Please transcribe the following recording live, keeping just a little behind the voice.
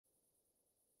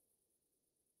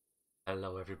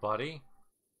Hello everybody.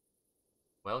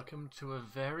 Welcome to a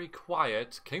very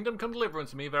quiet Kingdom Come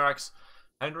Deliverance. Me, Veriax,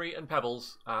 Henry and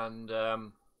Pebbles, and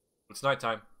it's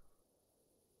nighttime.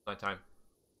 Nighttime.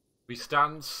 We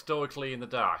stand stoically in the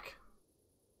dark.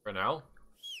 For now.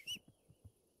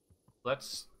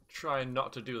 Let's try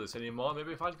not to do this anymore.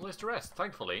 Maybe find a place to rest.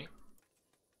 Thankfully,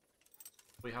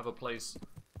 we have a place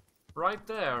right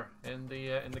there in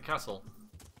the castle.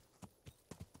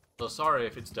 So sorry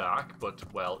if it's dark,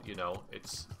 but well, you know,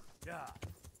 it's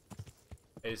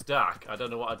dark. I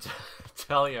don't know what to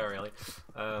tell you really,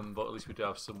 but at least we do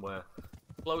have somewhere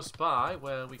close by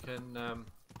where we can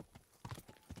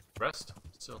rest.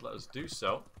 So let us do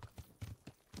so.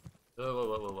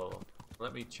 Whoa.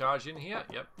 Let me charge in here.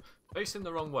 Yep, facing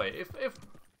the wrong way. If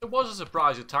there was a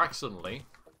surprise attack suddenly,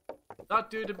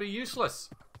 that dude would be useless.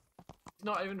 He's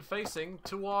not even facing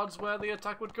towards where the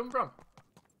attack would come from.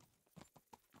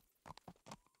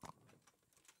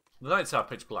 The nights are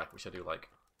pitch black, which I do like.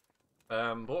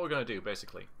 But what we're going to do,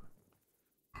 basically,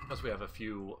 because we have a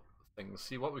few things.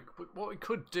 See, what we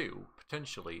could do,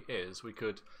 potentially, is we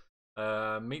could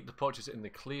meet the poachers in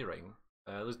the clearing.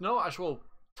 There's no actual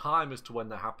time as to when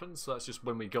that happens, so that's just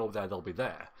when we go there, they'll be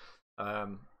there.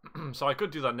 So I could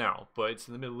do that now, but it's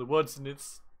in the middle of the woods and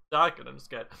it's dark and I'm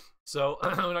scared. So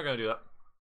we're not going to do that.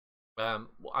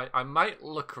 I might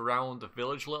look around the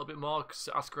village a little bit more,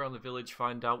 ask around the village,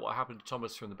 find out what happened to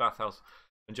Thomas from the bathhouse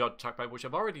and George attack by, which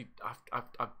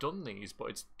I've done these, but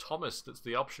it's Thomas that's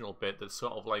the optional bit that's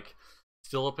sort of like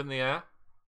still up in the air.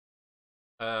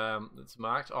 That's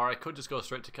marked, or I could just go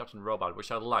straight to Captain Robot, which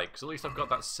I like, because at least I've got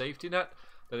that safety net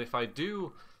that if I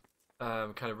do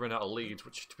kind of run out of leads,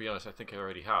 which to be honest I think I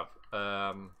already have,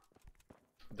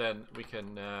 then we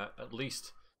can at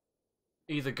least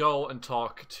either go and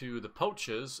talk to the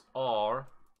poachers or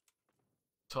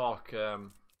talk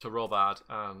to Robard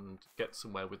and get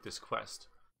somewhere with this quest.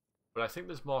 But I think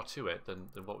there's more to it than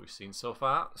what we've seen so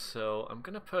far, so I'm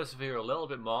going to persevere a little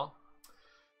bit more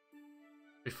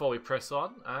before we press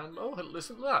on. And oh,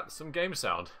 listen to that, some game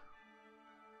sound.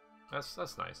 That's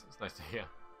nice. It's nice to hear.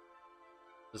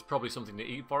 There's probably something to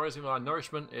eat for us. Our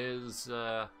nourishment is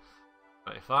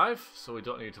 95, so we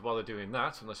don't need to bother doing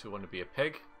that unless we want to be a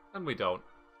pig. And we don't.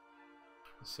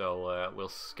 So we'll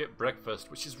skip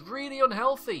breakfast, which is really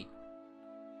unhealthy.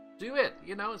 Do it.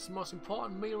 You know, it's the most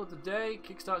important meal of the day.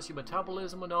 Kickstarts your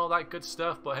metabolism and all that good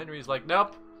stuff. But Henry's like,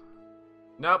 nope.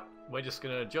 Nope. We're just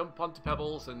going to jump onto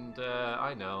Pebbles and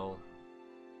I know.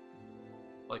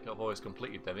 Like I've always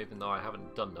completed them, even though I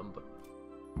haven't done them. But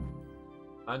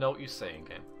I know what you're saying,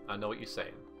 game. I know what you're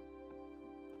saying.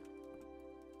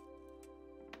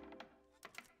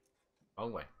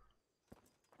 Wrong way.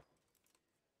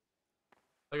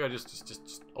 I think I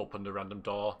just opened a random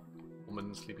door.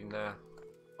 Woman sleeping there.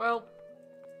 Well,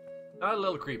 a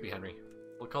little creepy, Henry.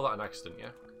 We'll call that an accident,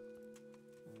 yeah?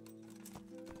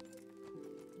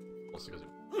 Also goes in.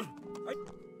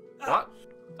 What?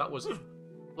 That was...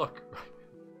 Look.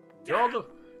 You're the...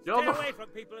 Stay away from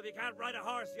people if you can't ride a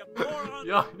horse, you moron!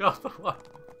 You're the one.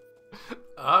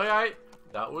 Alright.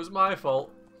 That was my fault.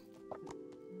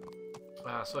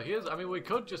 So here's... I mean, we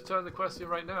could just turn the quest in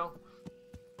right now.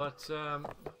 But,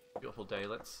 beautiful day.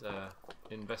 Let's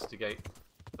investigate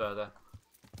further.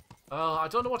 I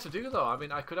don't know what to do, though. I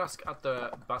mean, I could ask at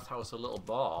the bathhouse a little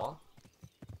bar.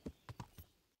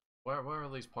 Where are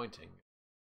these pointing?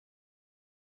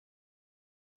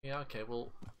 Yeah, okay,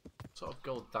 we'll sort of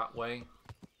go that way.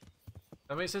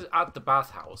 I mean, it says at the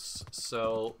bathhouse,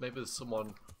 so maybe there's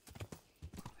someone,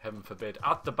 heaven forbid,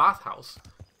 at the bathhouse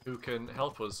who can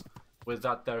help us with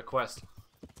that their quest.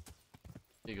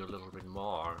 Dig a little bit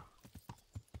more.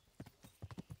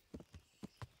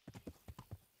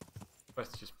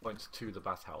 Quest just points to the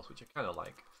bathhouse, which I kind of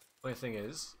like. Only thing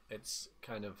is, it's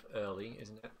kind of early,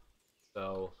 isn't it?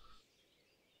 So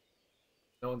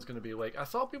no one's going to be awake. I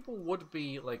thought people would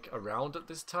be like around at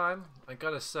this time. I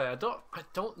gotta say, I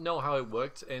don't know how it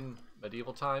worked in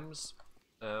medieval times,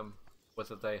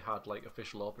 whether they had like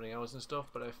official opening hours and stuff.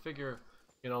 But I figure,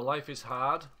 you know, life is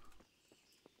hard.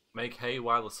 Make hay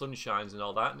while the sun shines and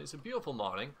all that, and it's a beautiful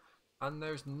morning, and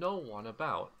there's no one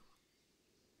about.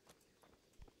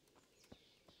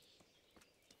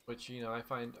 Which, you know, I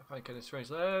find kind of strange.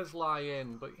 Let's lie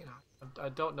in, but you know, I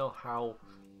don't know how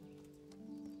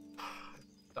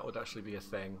that would actually be a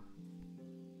thing.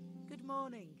 Good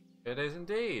morning. It is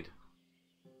indeed.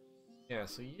 Yeah,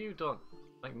 so you don't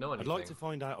like know anything. I'd like to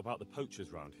find out about the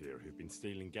poachers round here who've been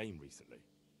stealing game recently.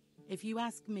 If you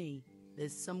ask me,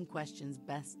 there's some questions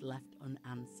best left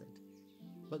unanswered.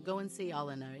 But go and see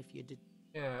Olener if you did.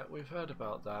 Yeah, we've heard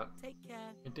about that. Take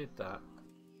care. You did that.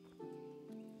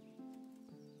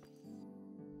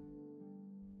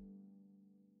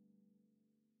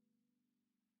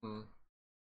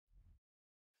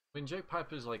 mean, Jake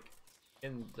Piper's like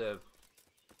in the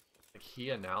like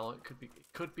here now. It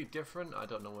could be different. I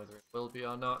don't know whether it will be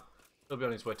or not. He'll be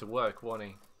on his way to work, won't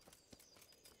he?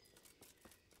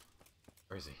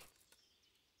 Where is he?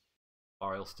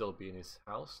 Or he'll still be in his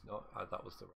house. No, that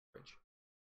was the bridge.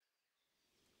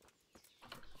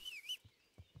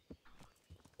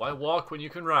 Why walk when you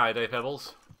can ride, eh,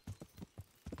 Pebbles?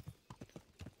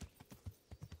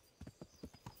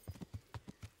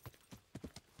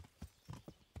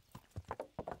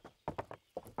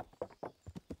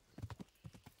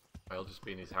 I'll just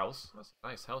be in his house. That's a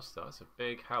nice house, though. That's a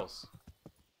big house.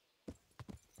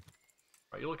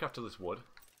 Right, you look after this wood.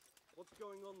 What's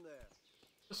going on there?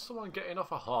 Just someone getting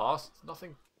off a horse. It's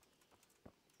nothing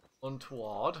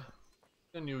untoward.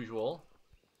 Unusual.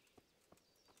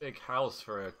 Big house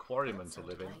for a quarryman to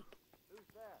live in. Who's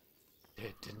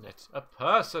that? Didn't it? A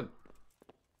person!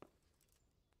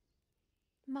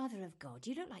 Mother of God,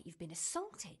 you look like you've been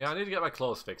assaulted. Yeah, I need to get my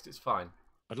clothes fixed. It's fine.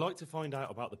 I'd like to find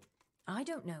out about the... I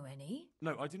don't know any.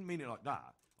 No, I didn't mean it like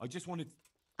that. I just wanted...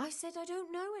 I said I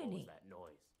don't know What was any. that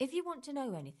noise? If you want to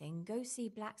know anything, go see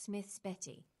Blacksmith's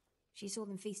Betty. She saw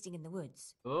them feasting in the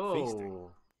woods. Oh. Feasting.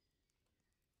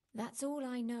 That's all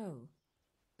I know.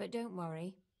 But don't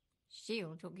worry.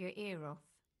 She'll took your ear off.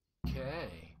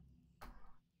 Okay.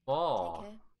 Oh.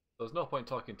 Take care. There's no point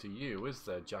talking to you, is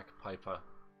there, Jack Piper?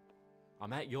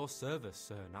 I'm at your service,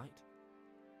 Sir Knight.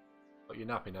 But you're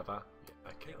napping, never.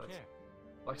 Yeah, okay, Take let's... care.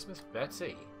 Blacksmith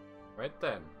Betty. Right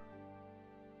then.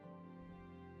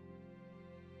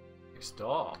 Next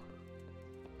door.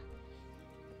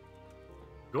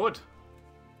 Good.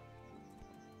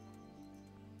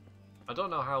 I don't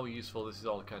know how useful this is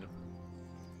all kind of...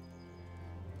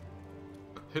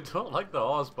 They don't like the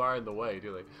horse bar in the way,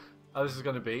 do they? How this is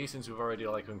going to be, since we've already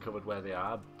like uncovered where they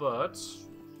are, but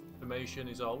information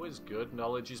is always good,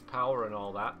 knowledge is power and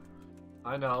all that.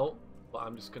 I know, but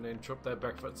I'm just going to interrupt their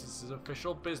breakfast. This is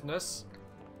official business.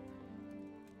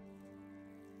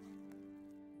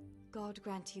 God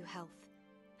grant you health.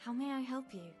 How may I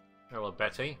help you? Hello,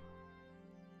 Betty.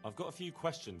 I've got a few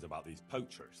questions about these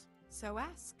poachers. So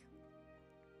ask.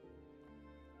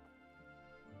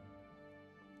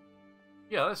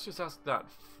 Yeah, let's just ask that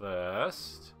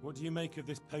first. What do you make of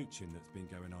this poaching that's been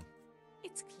going on?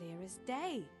 It's clear as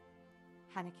day.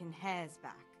 Hannikin Hare's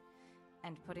back.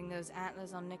 And putting those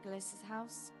antlers on Nicholas's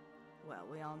house? Well,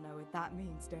 we all know what that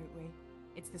means, don't we?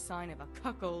 It's the sign of a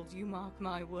cuckold, you mark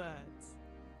my words.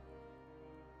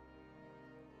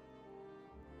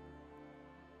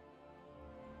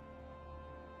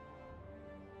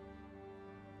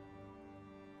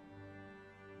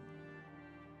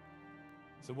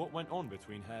 So what went on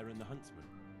between Hare and the huntsman?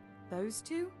 Those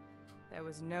two? There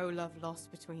was no love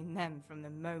lost between them from the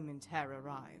moment Hare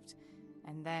arrived.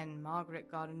 And then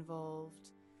Margaret got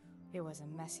involved. It was a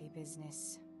messy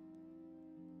business.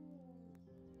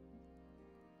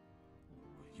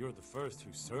 You're the first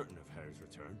who's certain of Hare's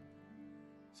return.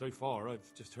 So far,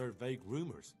 I've just heard vague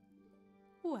rumours.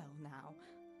 Well now,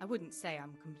 I wouldn't say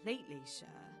I'm completely sure.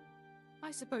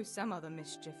 I suppose some other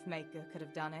mischief maker could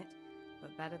have done it,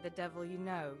 but better the devil you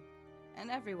know.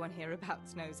 And everyone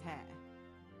hereabouts knows Hare.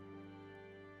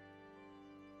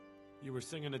 You were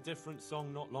singing a different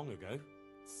song not long ago.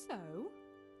 So?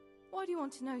 Why do you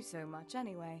want to know so much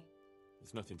anyway?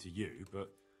 It's nothing to you,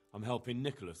 but I'm helping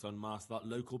Nicholas unmask that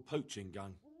local poaching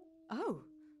gang. Oh,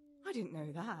 I didn't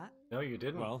know that. No, you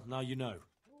didn't. Well, now you know.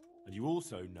 And you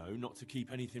also know not to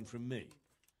keep anything from me.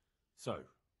 So,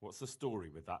 what's the story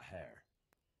with that Hare?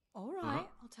 All right,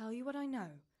 I'll tell you what I know.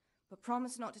 But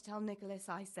promise not to tell Nicholas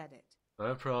I said it. I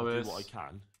I'll promise. do what I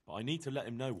can, but I need to let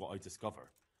him know what I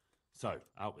discover. So,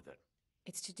 out with it.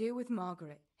 It's to do with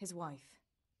Margaret, his wife.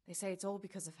 They say it's all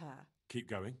because of her. Keep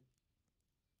going.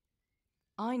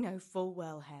 I know full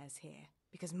well Hare's here,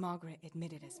 because Margaret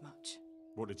admitted as much.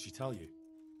 What did she tell you?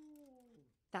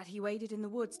 That he waited in the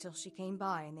woods till she came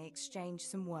by and they exchanged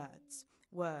some words.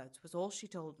 Words was all she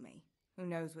told me. Who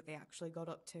knows what they actually got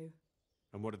up to?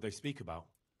 And what did they speak about?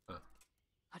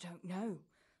 I don't know.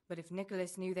 But if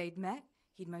Nicholas knew they'd met,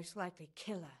 he'd most likely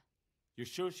kill her. You're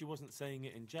sure she wasn't saying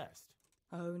it in jest?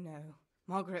 Oh no.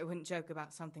 Margaret wouldn't joke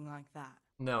about something like that.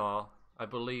 No, I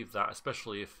believe that,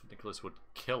 especially if Nicholas would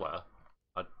kill her.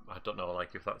 I don't know,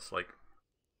 like, if that's, like,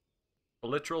 a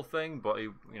literal thing, but, he,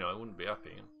 you know, I wouldn't be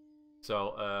happy.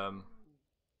 So,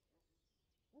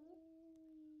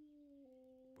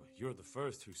 You're the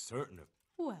first who's certain of...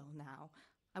 Well now,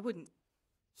 I wouldn't...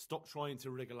 Stop trying to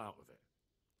wriggle out of it.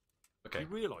 okay. Do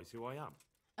you realise who I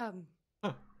am?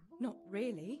 Not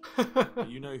really.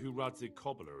 You know who Radzig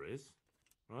Cobbler is,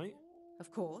 right?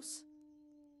 Of course.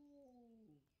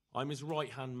 I'm his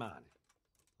right-hand man.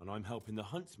 and I'm helping the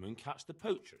huntsmen catch the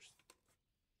poachers.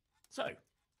 So,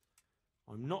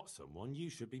 I'm not someone you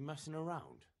should be messing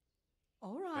around.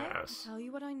 All right, Yes. I'll tell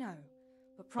you what I know.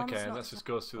 But promise Okay, not let's to... just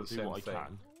go through I'll the do same what thing. I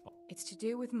can. It's to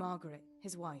do with Margaret,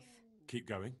 his wife. Keep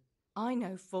going. I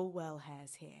know full well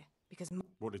Hare's here, because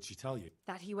What did she tell you?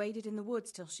 that he waited in the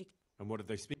woods till she... And what did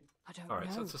they speak? I don't Alright,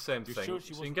 know. so it's the same You thing. sure she So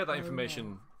you can wasn't- get that Oh, information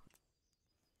no.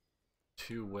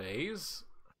 2 ways.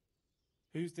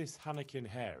 Who's this Hannikin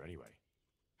Hare, anyway?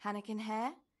 Hannikin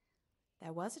Hare?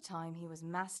 There was a time he was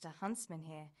master huntsman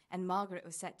here, and Margaret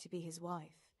was set to be his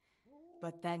wife.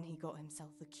 But then he got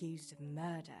himself accused of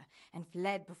murder and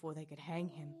fled before they could hang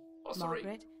him. Oh, sorry.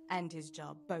 Margaret and his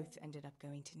job both ended up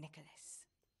going to Nicholas.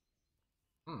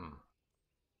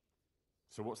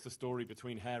 So what's the story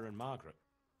between Hare and Margaret?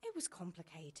 It was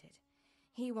complicated.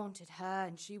 He wanted her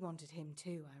and she wanted him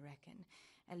too, I reckon.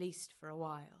 At least for a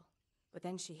while. But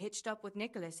then she hitched up with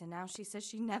Nicholas and now she says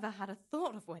she never had a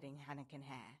thought of wedding Hannikin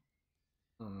Hare.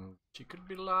 She could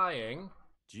be lying.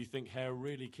 Do you think Hare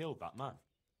really killed that man?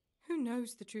 Who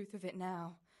knows the truth of it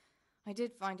now? I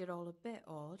did find it all a bit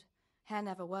odd. Hare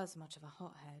never was much of a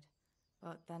hothead.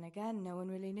 But then again, no one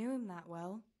really knew him that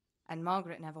well. And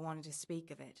Margaret never wanted to speak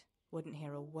of it. Wouldn't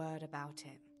hear a word about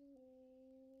it.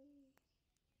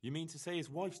 You mean to say his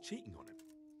wife's cheating on him?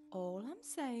 All I'm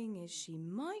saying is she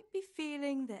might be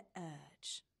feeling the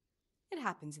urge. It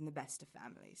happens in the best of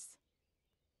families.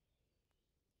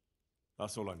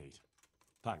 That's all I need.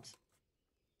 Thanks.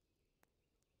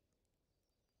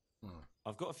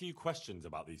 I've got a few questions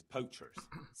about these poachers.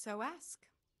 So ask.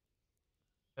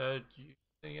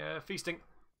 Feasting.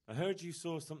 I heard you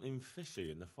saw something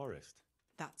fishy in the forest.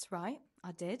 That's right,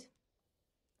 I did.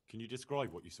 Can you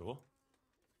describe what you saw?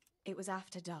 It was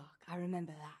after dark, I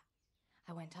remember that.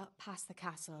 I went up past the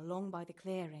castle along by the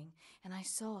clearing, and I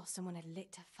saw someone had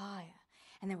lit a fire,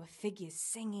 and there were figures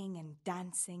singing and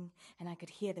dancing, and I could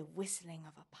hear the whistling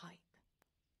of a pipe.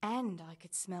 And I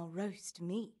could smell roast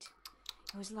meat.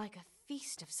 It was like a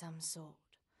feast of some sort.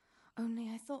 Only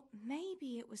I thought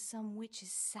maybe it was some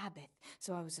witch's Sabbath,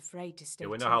 so I was afraid to stay Yeah,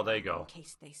 we know too how they long go. in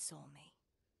case they saw me.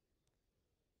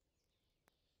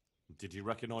 Did you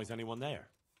recognise anyone there?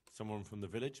 Someone from the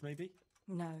village, maybe?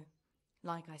 No.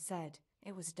 Like I said,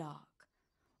 it was dark.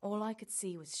 All I could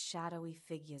see was shadowy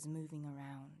figures moving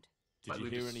around. Did Like you we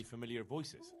hear just- any familiar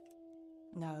voices?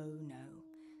 No.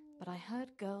 But I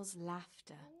heard girls'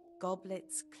 laughter,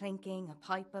 goblets clinking, a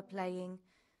piper playing.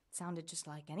 It sounded just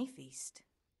like any feast.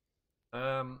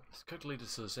 This could lead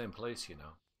us to the same place, you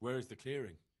know. Where is the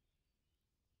clearing?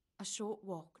 A short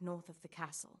walk north of the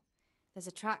castle. There's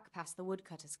a track past the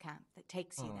woodcutter's camp that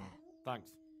takes you there.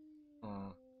 Thanks.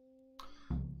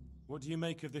 What do you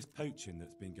make of this poaching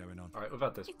that's been going on? Alright, we've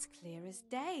had this. It's clear as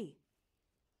day.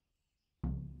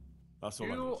 That's all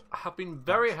I You need. have been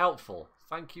very helpful.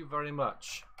 Thank you very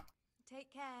much.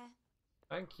 Take care.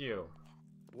 Thank you.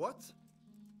 What?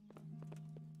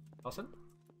 Nothing?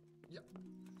 Yeah.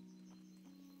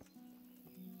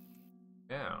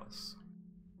 Yes.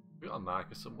 We got a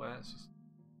marker somewhere. It's just...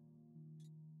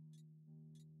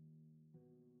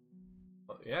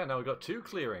 But yeah, now we've got 2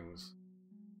 clearings.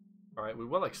 Alright, we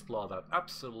will explore that.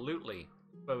 Absolutely.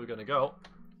 Where we're going to go.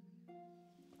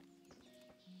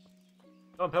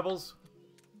 Come on, Pebbles.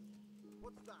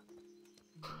 What's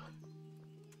that?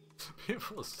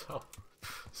 People are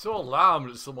so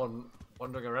alarmed at someone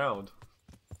wandering around.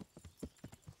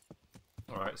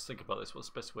 Alright, let's think about this. What's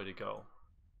the best way to go?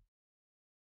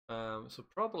 So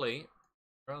probably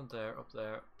around there, up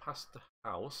there, past the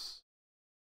house.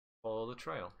 Follow the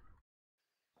trail.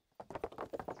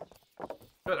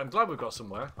 Good, I'm glad we've got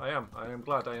somewhere. I am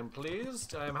glad. I am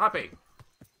pleased. I am happy.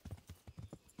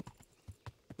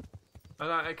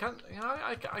 And I kind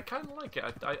of like it.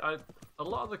 A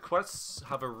lot of the quests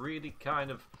have a really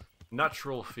kind of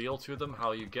natural feel to them.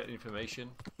 How you get information.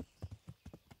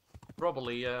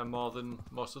 Probably more than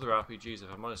most other RPGs, if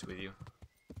I'm honest with you.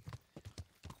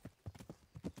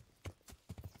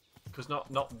 Because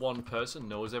not one person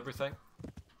knows everything.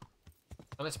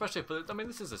 And especially for, I mean,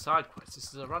 this is a side quest.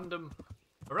 This is a random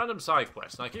side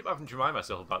quest. And I keep having to remind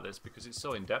myself about this because it's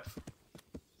so in depth.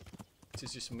 This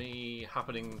is just me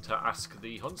happening to ask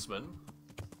the huntsman,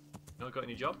 you know, got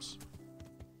any jobs?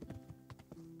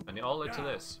 And it all led to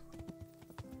this.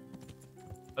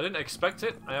 I didn't expect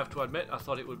it, I have to admit. I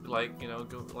thought it would be like, you know,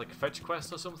 go like a fetch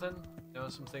quest or something. You know,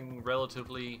 something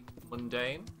relatively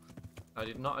mundane. I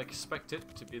did not expect it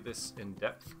to be this in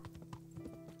depth.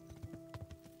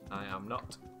 I am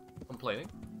not complaining,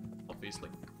 obviously.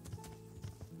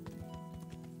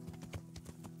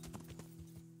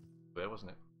 Where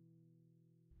wasn't it?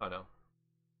 Oh no.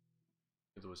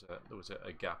 There was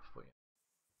a gap for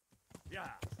you. Yeah.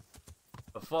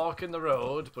 A fork in the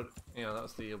road, but yeah,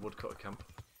 that's the woodcutter camp.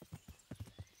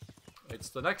 It's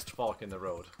the next fork in the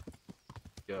road.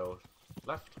 Go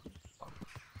left.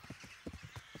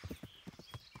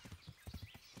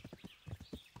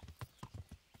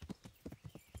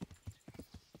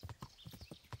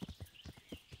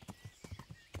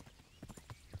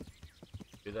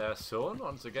 You there, son?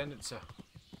 Once again, it's a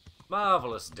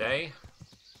marvellous day.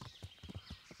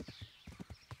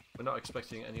 We're not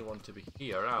expecting anyone to be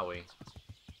here, are we?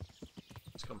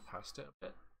 Let's come past it a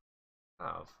bit.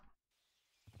 Have.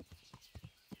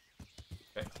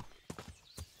 Okay.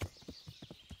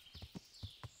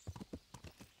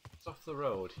 It's off the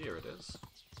road. Here it is.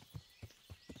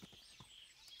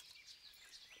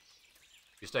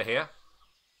 You stay here.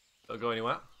 Don't go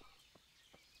anywhere.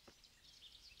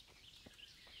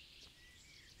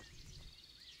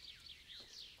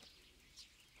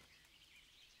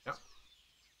 Yep.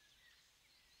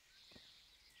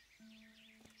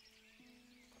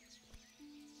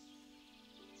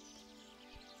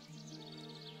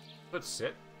 Good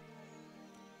sit.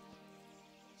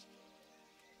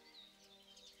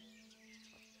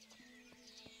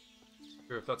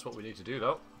 Sure if that's what we need to do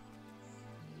though.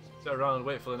 Sit around and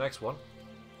wait for the next one.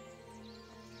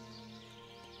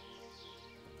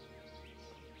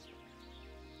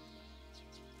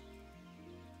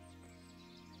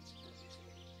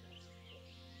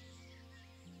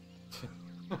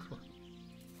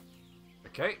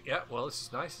 Okay, yeah, well this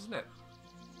is nice, isn't it?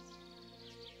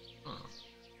 Hmm.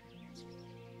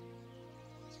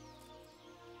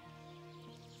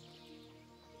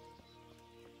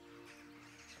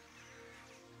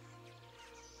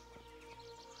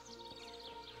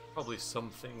 Probably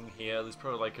something here. There's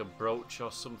probably like a brooch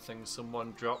or something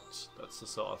someone dropped. That's the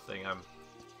sort of thing I'm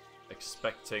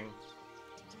expecting.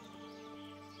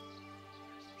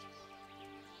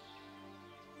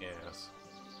 Yes.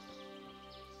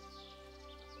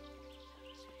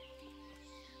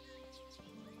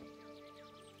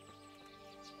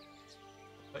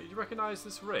 You recognise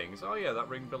this ring? Oh yeah, that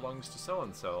ring belongs to so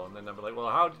and so. And then they'll be like, well,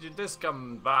 how did this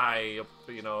come by? Up,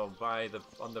 you know, by the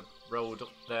on the road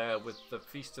up there with the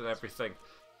feast and everything.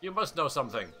 You must know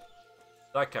something.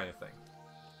 That kind of thing.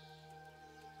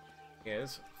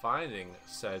 Is finding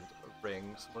said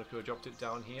ring. Someone could have dropped it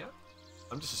down here.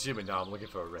 I'm just assuming now I'm looking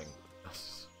for a ring.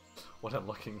 That's what I'm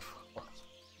looking for.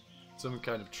 Some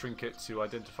kind of trinket to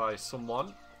identify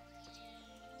someone.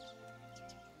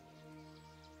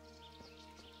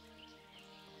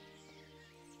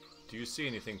 Do you see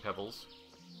anything, Pebbles?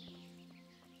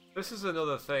 This is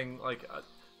another thing, like,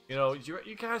 you know,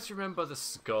 you guys remember the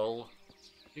skull?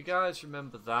 You guys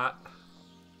remember that?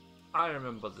 I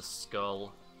remember the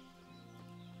skull.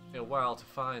 It took me a while to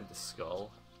find the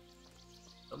skull.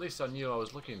 At least I knew I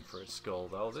was looking for a skull,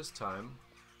 though. This time,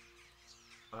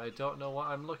 I don't know what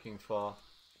I'm looking for.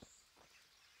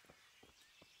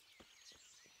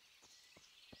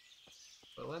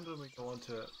 But when do we go on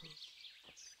to...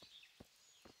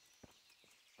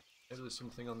 Maybe there's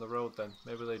something on the road then.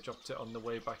 Maybe they dropped it on the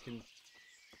way back in.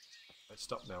 I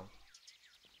stop now.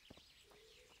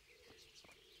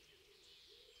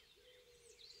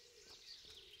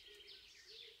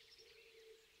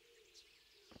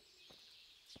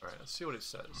 Alright, let's see what it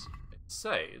says. It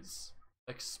says,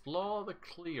 explore the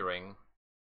clearing.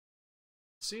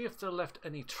 See if they left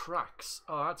any tracks.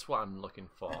 Oh, that's what I'm looking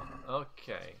for.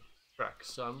 Okay,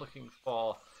 tracks. So I'm looking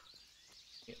for...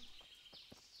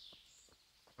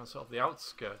 sort of the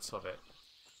outskirts of it.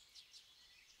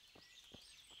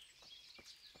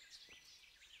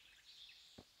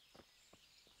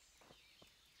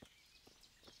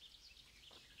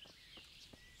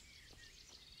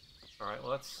 Alright,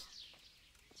 well that's...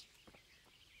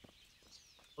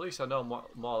 At least I know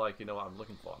more like you know what I'm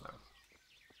looking for now.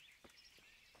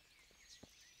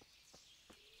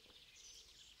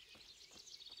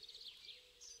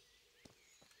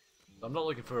 I'm not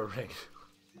looking for a ring.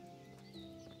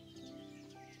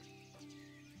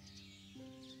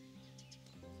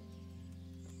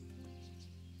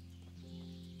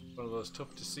 One of those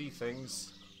tough to see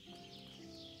things.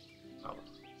 Oh.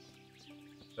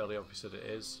 Fairly obvious that it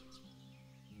is.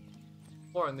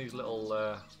 Or in these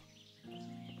little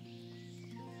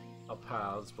not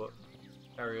paths, but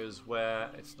areas where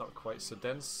it's not quite so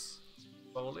dense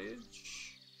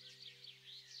foliage.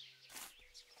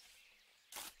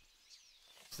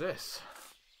 What's this?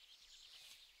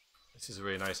 This is a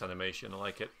really nice animation, I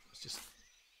like it. It's just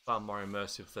far more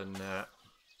immersive than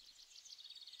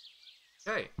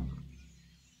okay.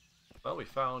 Well, we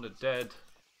found a dead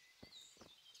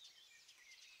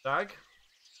stag,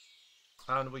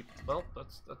 and well,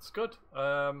 that's good.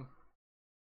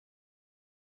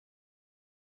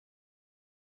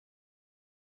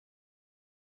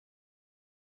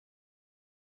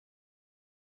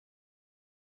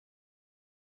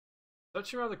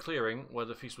 Searching around the clearing where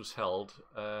the feast was held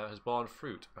has borne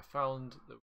fruit. I found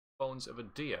the bones of a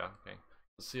deer,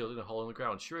 concealed in a hole in the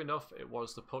ground. Sure enough, it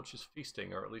was the poachers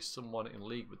feasting, or at least someone in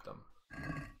league with them.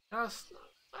 That's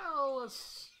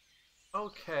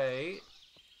okay.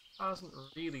 Hasn't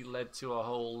really led to a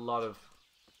whole lot of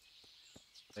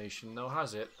information, though,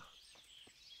 has it?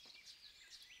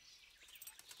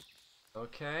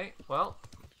 Okay, well,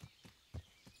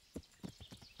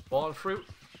 born fruit.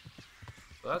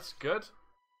 That's good.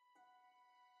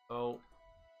 Oh,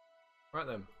 right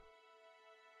then.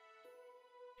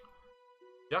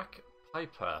 Jack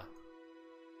Piper.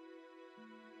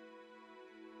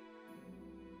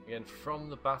 Again, from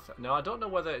the bath. Now, I don't know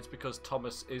whether it's because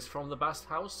Thomas is from the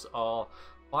bathhouse, or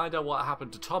find out what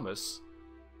happened to Thomas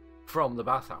from the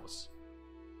bathhouse.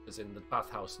 As in, the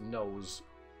bathhouse knows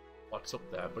what's up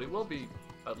there, but it will be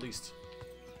at least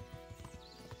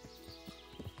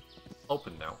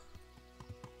open now.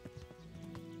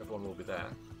 Everyone will be there.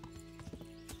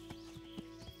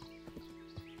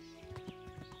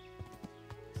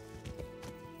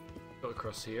 Go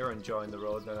across here and join the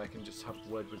road, then I can just have a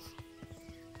word with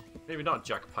maybe not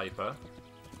Jack Piper,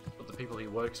 but the people he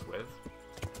works with.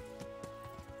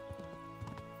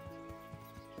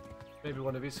 Maybe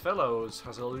one of his fellows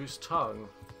has a loose tongue.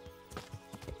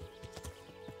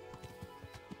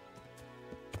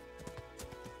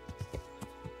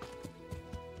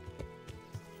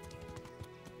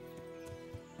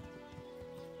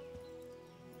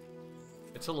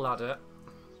 It's a ladder.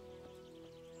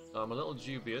 I'm a little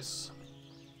dubious,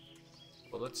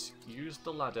 but let's use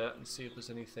the ladder and see if there's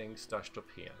anything stashed up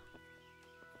here.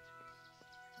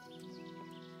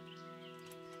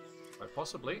 Quite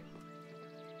possibly.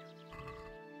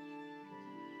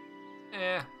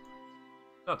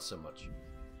 Not so much.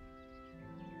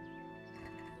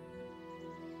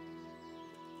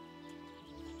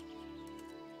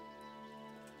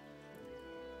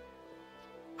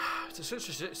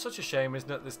 It's such a shame, isn't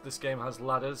it? This game has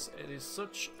ladders. It is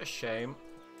such a shame.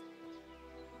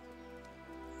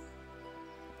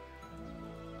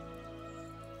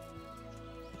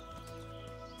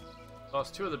 Well,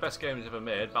 it's two of the best games ever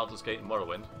made, Baldur's Gate and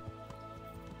Morrowind.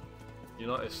 You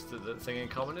notice the thing in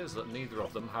common is that neither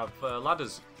of them have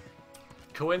ladders.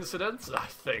 Coincidence? I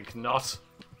think not.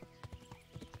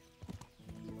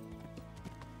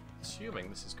 Assuming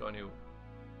this is going to...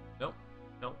 Nope,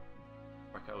 nope.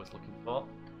 Like I was looking for.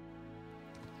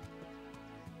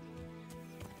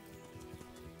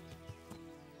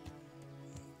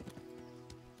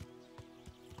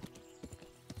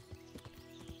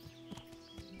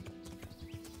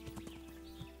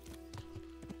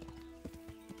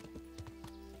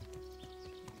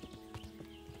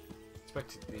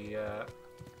 Expected the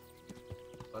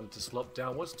land to slope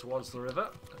downwards towards the river.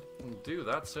 And do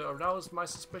that, so it aroused my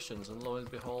suspicions, and lo and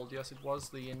behold, yes, it was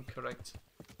the incorrect.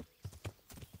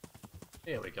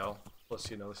 Here we go.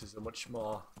 Plus, you know, this is a much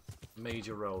more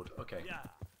major road. Okay. Yeah.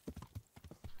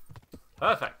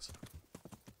 Perfect.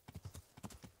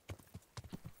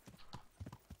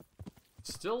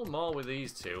 Still more with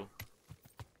these two.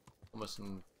 Almost.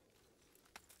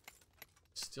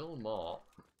 Still more.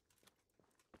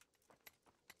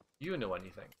 You know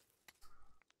anything?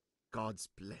 God's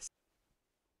bless.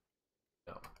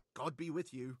 No. God be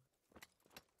with you.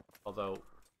 Although,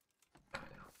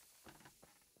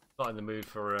 not in the mood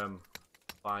for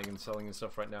buying and selling and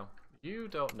stuff right now. You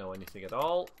don't know anything at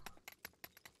all.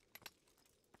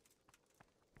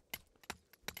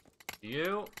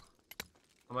 You.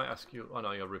 I might ask you. Oh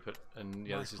no, you're Rupert, and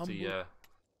yeah, this is the.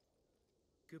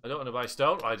 I don't want to buy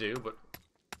stone. I do, but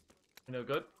you know,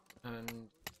 good. And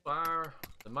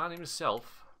the man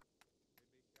himself.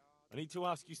 I need to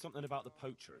ask you something about the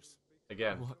poachers.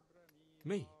 Again. What?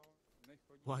 Me?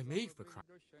 Why me, for crying?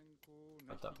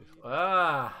 Had that before.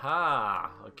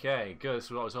 Aha! Okay, good. This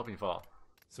is what I was hoping for.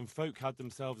 Some folk had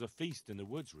themselves a feast in the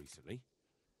woods recently,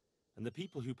 and the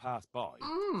people who passed by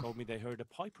told me they heard a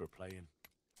piper playing.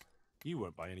 You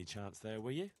weren't by any chance there,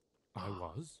 were you? I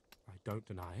was. I don't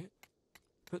deny it.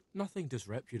 But nothing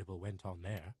disreputable went on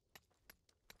there.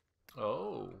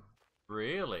 Oh,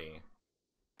 really?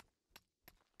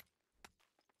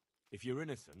 If you're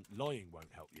innocent, lying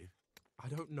won't help you. I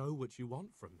don't know what you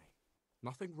want from me.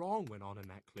 Nothing wrong went on in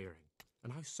that clearing,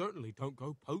 and I certainly don't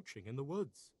go poaching in the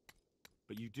woods.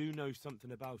 But you do know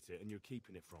something about it, and you're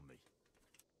keeping it from me.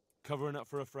 Covering up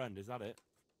for a friend, is that it?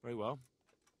 Very well.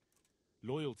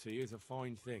 Loyalty is a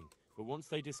fine thing, but once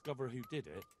they discover who did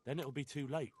it, then it'll be too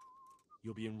late.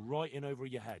 You'll be right in over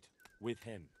your head, with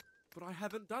him. But I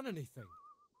haven't done anything.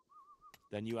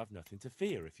 Then you have nothing to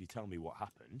fear if you tell me what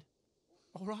happened.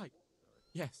 All right.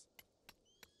 Yes.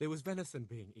 There was venison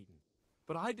being eaten,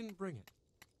 But I didn't bring it.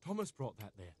 Thomas brought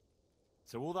that there.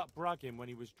 So all that bragging when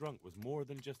he was drunk was more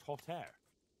than just hot air?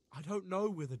 I don't know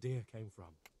where the deer came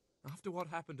from. After what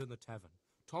happened in the tavern,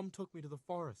 Tom took me to the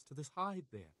forest to this hide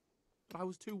there. But I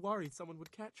was too worried someone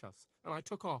would catch us, and I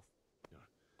took off.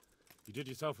 You did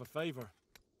yourself a favour.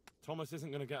 Thomas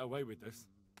isn't going to get away with this.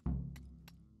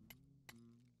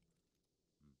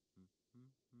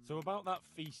 So about that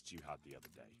feast you had the other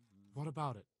day. What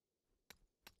about it?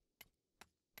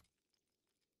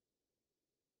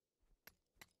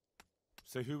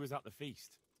 So who was at the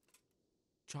feast?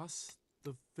 Just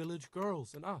the village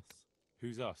girls and us.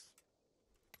 Who's us?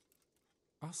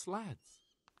 Us lads.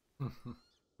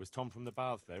 Was Tom from the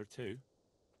baths there too?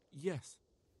 Yes.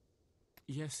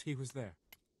 Yes, he was there.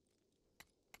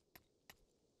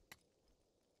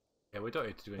 Yeah, we don't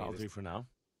need to do any That'll of do this. for now.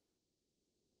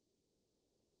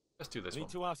 Let's do this I need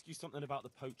one. to ask you something about the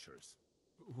poachers.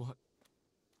 What?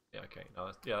 Yeah, okay.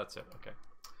 No, that's it. Okay.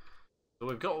 So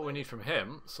we've got what we need from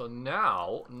him. So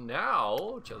now,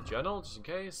 check the journal just in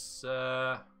case.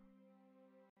 What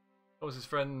was his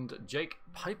friend Jake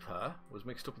Piper was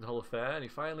mixed up in the whole affair, and he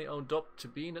finally owned up to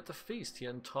being at the feast. He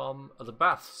and Tom at the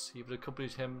baths. He even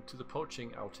accompanied him to the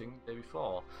poaching outing the day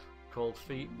before. Cold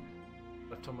feet,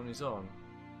 left Tom on his own.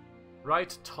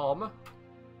 Right, Tom.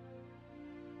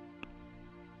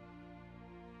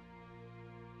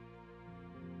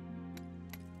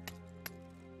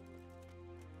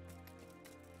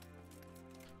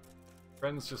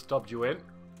 Friends just dobbed you in.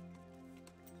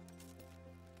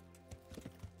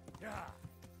 Yeah.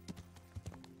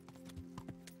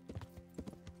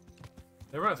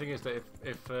 The right thing is that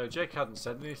if Jake hadn't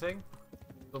said anything,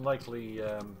 it's unlikely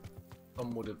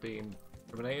Tom would have been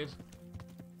terminated.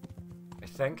 I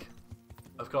think.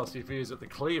 Of course, if he was at the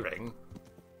clearing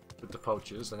with the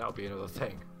poachers, then that would be another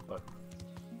thing. But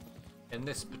in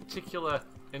this particular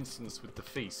instance with the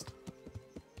feast,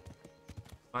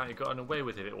 might have gotten away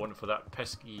with it if it wasn't for that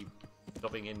pesky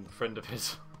dobbing in friend of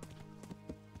his.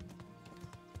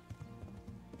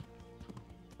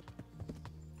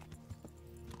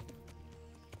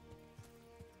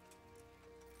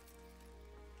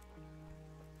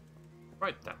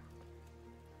 Right then.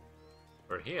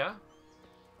 We're here.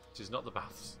 This is not the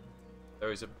baths.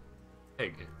 There is a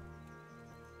pig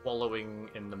wallowing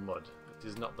in the mud. It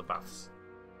is not the baths.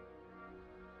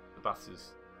 The baths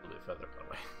is a little bit further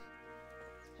away.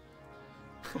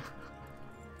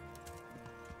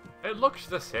 It looks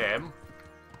the same.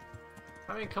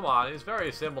 I mean, come on, it's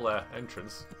very similar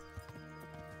entrance.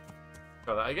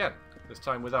 Try that again. This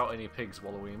time without any pigs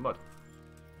wallowing in mud.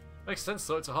 Makes sense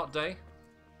though, it's a hot day.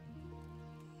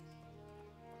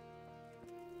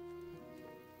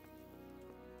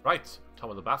 Right,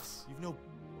 Tom of the Baths. You've no...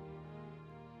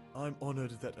 I'm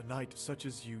honored that a knight such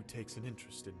as you takes an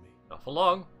interest in me. Not for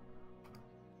long.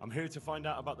 I'm here to find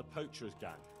out about the poachers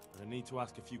gang, and I need to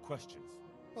ask a few questions.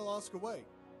 Well, ask away.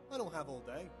 I don't have all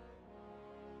day.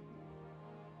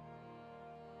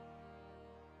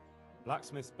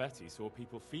 Blacksmith Betty saw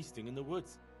people feasting in the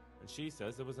woods, and she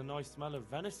says there was a nice smell of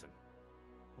venison.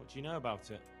 What do you know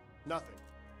about it? Nothing.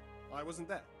 I wasn't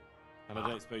there. And I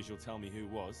don't suppose you'll tell me who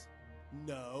was?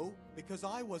 No, because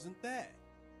I wasn't there.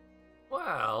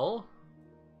 Well,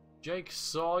 Jake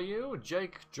saw you,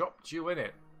 Jake dropped you in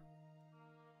it.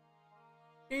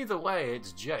 Either way,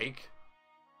 it's Jake.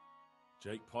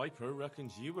 Jake Piper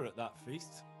reckons you were at that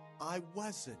feast. I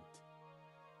wasn't.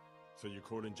 So you're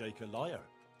calling Jake a liar?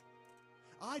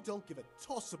 I don't give a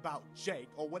toss about Jake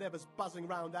or whatever's buzzing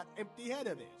around that empty head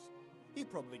of his. He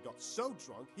probably got so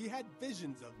drunk he had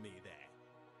visions of me there.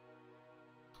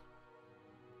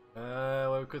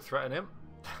 Well, we could threaten him.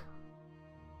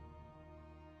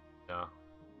 Yeah.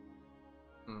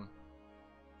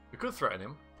 We could threaten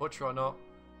him, butcher or not,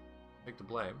 take the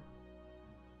blame.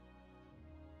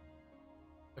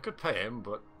 I could pay him,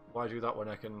 but why do that when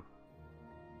I can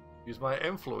use my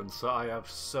influence that I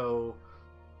have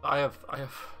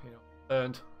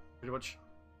earned pretty much.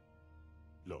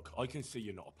 Look, I can see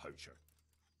you're not a poacher.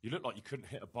 You look like you couldn't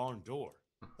hit a barn door.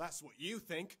 That's what you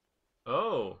think.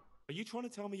 Oh. Are you trying to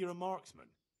tell me you're a marksman?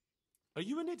 Are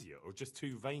you an idiot or just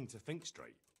too vain to think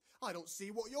straight? I don't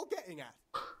see what you're getting at.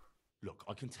 Look,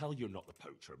 I can tell you're not the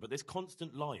poacher, but this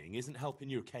constant lying isn't helping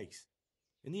your case.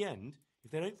 In the end,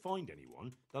 if they don't find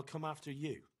anyone, they'll come after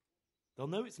you. They'll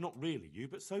know it's not really you,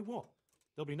 but so what?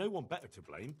 There'll be no one better to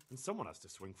blame, and someone has to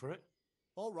swing for it.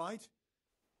 All right.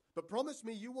 But promise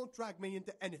me you won't drag me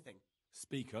into anything.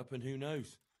 Speak up and who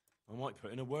knows? I might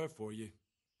put in a word for you.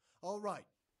 All right.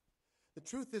 The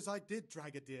truth is I did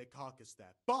drag a deer carcass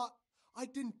there, but I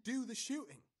didn't do the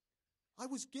shooting. I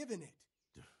was given it.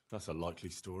 That's a likely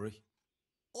story.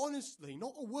 Honestly,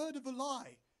 not a word of a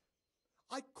lie.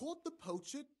 I caught the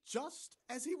poacher just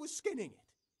as he was skinning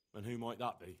it. And who might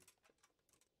that be?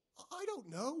 I don't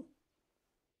know.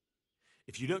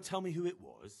 If you don't tell me who it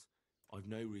was, I've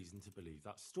no reason to believe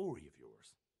that story of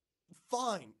yours.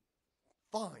 Fine.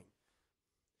 Fine.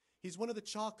 He's one of the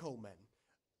charcoal men.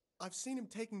 I've seen him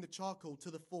taking the charcoal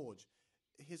to the forge.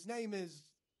 His name is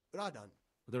Radan.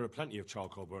 There are plenty of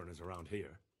charcoal burners around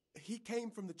here. He came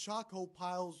from the charcoal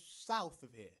piles south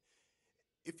of here.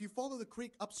 If you follow the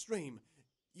creek upstream,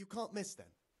 you can't miss them.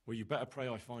 Well, you better pray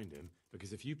I find him,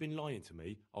 because if you've been lying to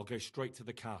me, I'll go straight to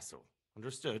the castle.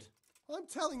 Understood? I'm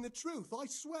telling the truth, I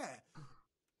swear.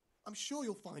 I'm sure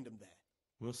you'll find him there.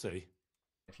 We'll see.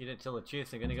 If you didn't tell the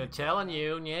truth, I'm gonna go telling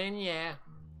you. Yeah.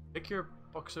 Pick your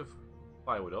box of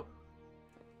firewood up.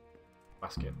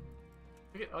 Basket.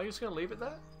 Are you just gonna leave it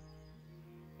there?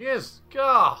 Yes.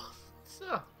 God.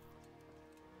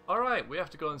 Alright, we have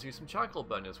to go and see some charcoal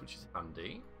burners, which is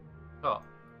handy. Oh.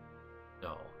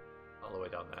 No. All the way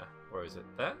down there. Where is it?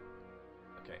 There?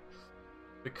 Okay.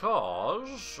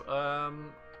 Because,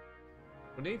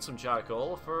 we need some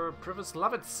charcoal for Privis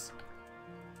Lavitz.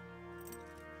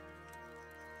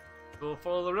 We'll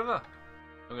follow the river.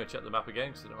 I'm going to check the map again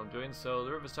because I don't know what I'm doing. So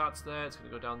the river starts there, it's going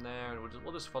to go down there, and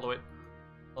we'll just follow it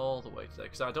all the way to there.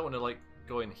 Because I don't want to, like,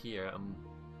 go in here and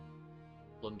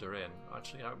blunder in.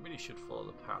 Actually, I really should follow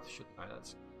the path, shouldn't I?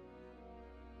 That's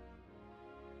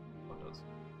what it does.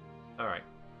 Alright.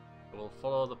 We'll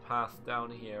follow the path down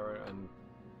here and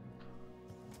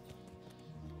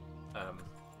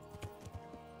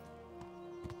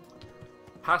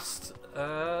past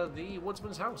the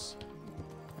woodsman's house.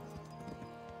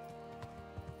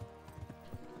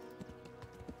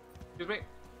 Excuse me.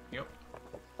 Yep.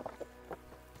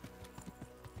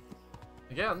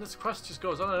 Yeah, and this quest just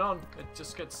goes on and on. It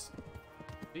just gets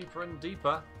deeper and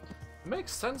deeper. It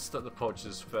makes sense that the poacher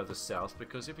is further south,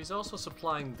 because if he's also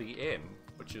supplying the inn,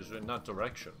 which is in that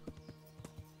direction,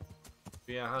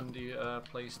 be a handy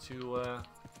place to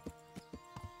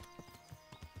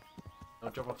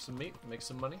drop off some meat, make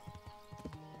some money.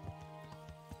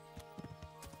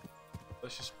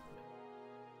 Let's just...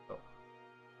 Oh.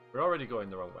 We're already going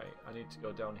the wrong way. I need to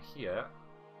go down here,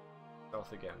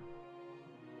 south again.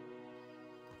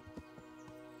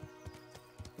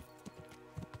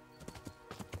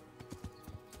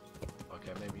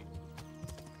 Okay, maybe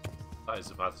that is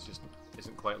the path, it just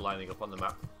isn't quite lining up on the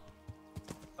map.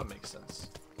 That makes sense.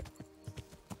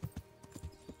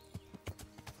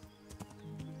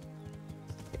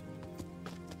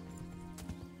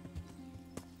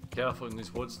 Careful in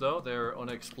these woods though, they're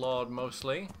unexplored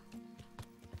mostly.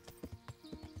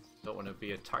 Don't want to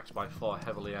be attacked by 4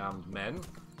 heavily armed men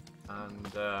and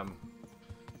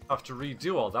have to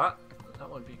redo all that. That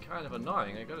would be kind of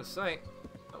annoying, I gotta say.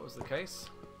 If that was the case.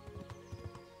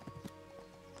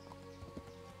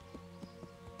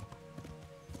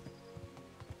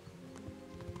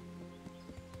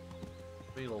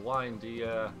 Real windy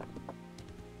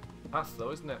path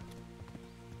though, isn't it?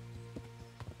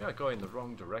 We are going the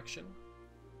wrong direction.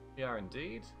 We are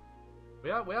indeed. We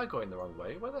are going the wrong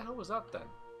way. Where the hell was that then?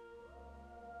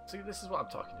 See, this is what I'm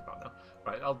talking about now.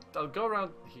 Right, I'll go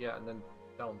around here and then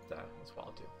down there. That's what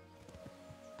I'll do.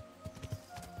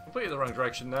 Completely the wrong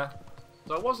direction there.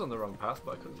 So I was on the wrong path,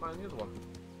 but I couldn't find the other one.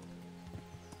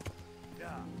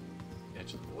 Yeah.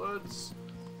 Edge of the woods.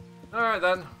 Alright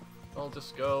then. I'll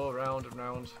just go around and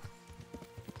round.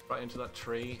 Right into that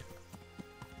tree.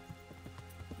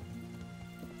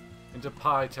 Into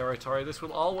pie territory. This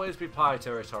will always be pie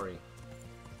territory.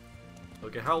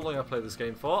 Look at how long I played this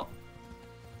game for.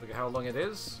 Look at how long it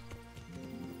is.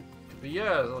 Could be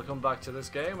years I'll come back to this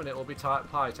game and it will be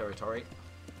pie territory.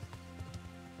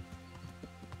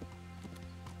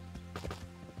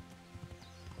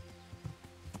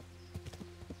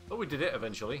 But we did it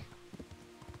eventually.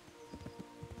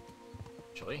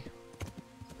 Actually,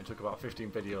 it took about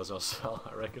 15 videos or so,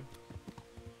 I reckon.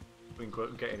 Between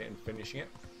getting it and finishing it.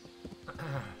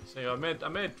 So yeah, I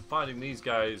made finding these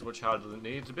guys much harder than it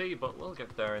needed to be, but we'll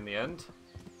get there in the end.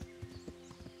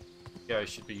 You guys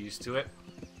should be used to it.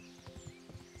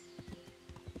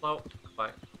 Hello,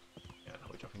 bye. Yeah,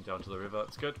 we're dropping down to the river,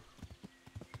 that's good.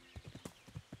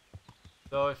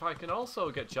 So if I can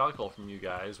also get charcoal from you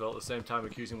guys, while at the same time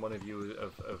accusing one of you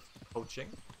of poaching,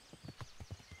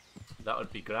 that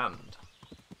would be grand.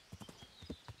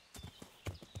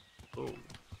 Ooh.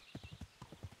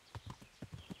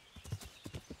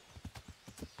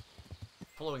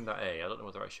 Following that A, I don't know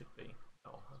whether I should be.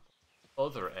 No.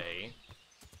 Other A.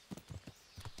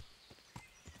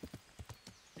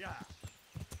 Yeah.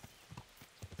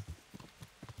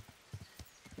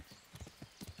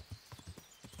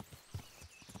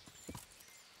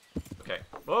 Okay.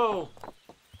 Whoa!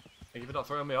 Thank you for not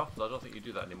throwing me off, but I don't think you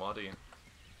do that anymore, do you?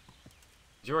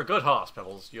 You're a good horse,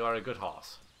 Pebbles. You are a good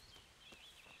horse.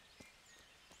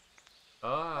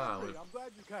 Ah, Henry, I'm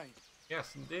glad you came.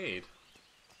 yes, indeed.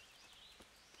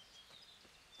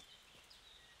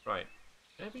 Right.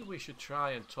 Maybe we should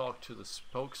try and talk to the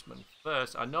spokesman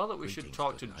first. I know that we should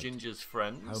talk to Ginger's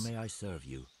friends. How may I serve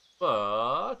you?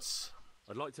 But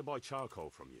I'd like to buy charcoal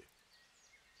from you.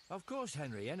 Of course,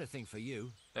 Henry. Anything for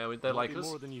you. they like us.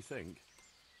 More than you think.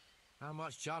 How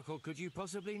much charcoal could you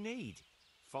possibly need?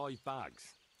 5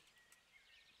 bags.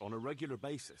 On a regular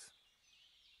basis.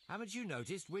 Haven't you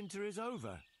noticed winter is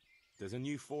over? There's a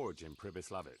new forge in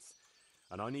Pribyslavitz,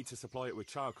 and I need to supply it with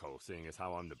charcoal, seeing as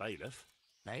how I'm the bailiff.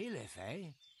 Bailiff,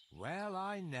 eh? Well,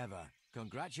 I never.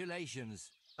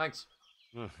 Congratulations. Thanks.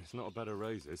 It's not a bed of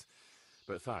roses,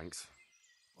 but thanks.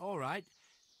 All right,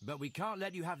 but we can't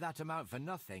let you have that amount for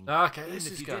nothing. Okay, even this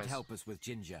if is you guys. did help us with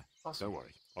Ginger. Awesome. Don't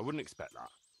worry, I wouldn't expect that.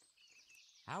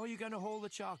 How are you going to haul the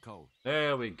charcoal?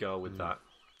 There we go with that.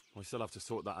 I still have to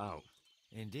sort that out.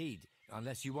 Indeed,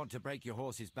 unless you want to break your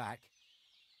horse's back.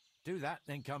 Do that,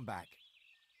 then come back.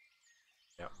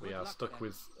 Yeah, we are stuck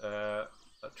with that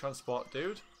transport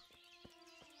dude.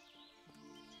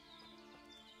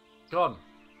 Go on.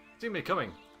 See me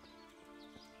coming.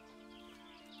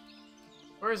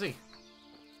 Where is he?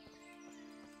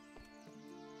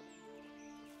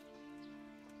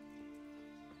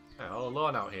 Yeah, all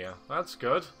alone out here. That's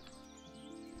good.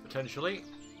 Potentially.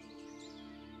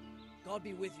 God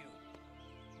be with you.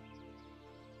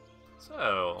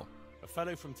 So, A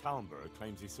fellow from Talmberg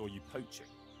claims he saw you poaching.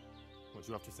 What do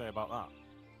you have to say about that?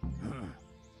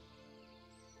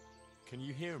 Can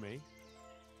you hear me?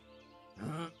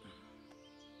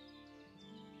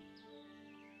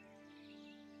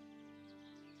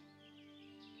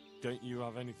 Don't you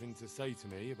have anything to say to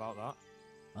me about that?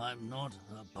 I'm not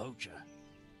a poacher.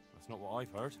 That's not what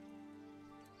I've heard.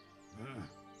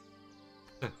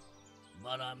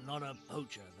 But I'm not a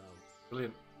poacher, though.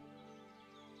 brilliant.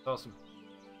 Awesome.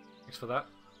 Thanks for that.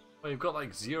 Well, you've got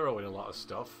like 0 in a lot of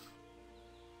stuff.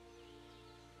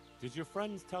 Did your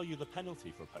friends tell you the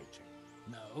penalty for poaching?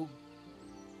 No.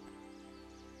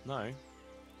 No?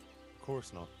 Of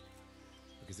course not.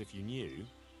 Because if you knew,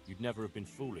 you'd never have been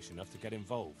foolish enough to get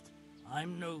involved.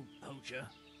 I'm no poacher.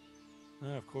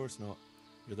 No, of course not.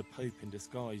 You're the Pope in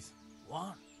disguise.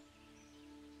 What?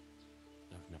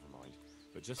 No, never mind.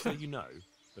 But just so you know,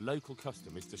 the local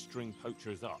custom is to string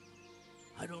poachers up.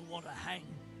 I don't want to hang.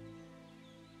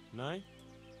 No?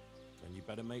 Then you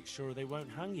better make sure they won't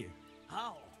hang you.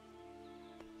 How?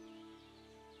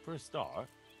 For a start,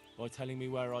 by telling me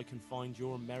where I can find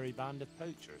your merry band of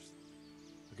poachers.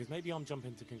 Because maybe I'm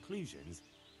jumping to conclusions,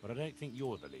 but I don't think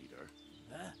you're the leader.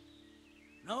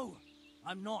 No,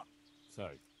 I'm not. So,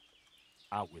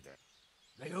 out with it.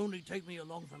 They only take me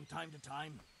along from time to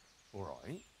time. All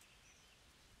right.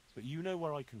 But you know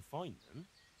where I can find them,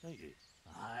 don't you?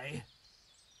 Aye.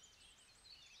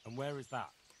 And where is that?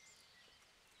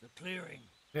 The clearing.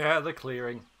 Yeah, the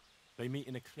clearing. They meet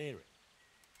in a clearing.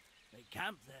 They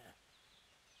camp there.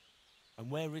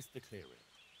 And where is the clearing?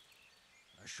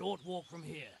 A short walk from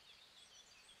here.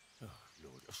 Oh,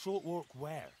 Lord. A short walk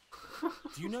where?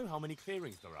 Do you know how many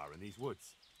clearings there are in these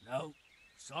woods? No,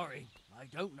 sorry, I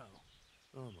don't know.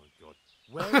 Oh, my God.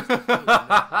 Where is the clearing?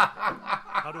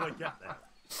 How do I get there?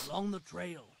 Along the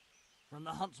trail, from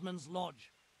the huntsman's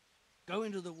lodge. Go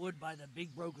into the wood by the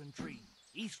big broken tree,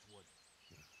 Eastwood.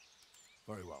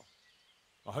 Very well.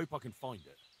 I hope I can find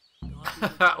it.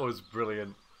 That was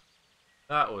brilliant.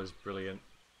 That was brilliant.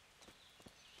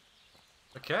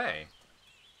 Okay.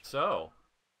 So.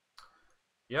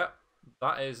 Yep.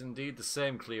 That is indeed the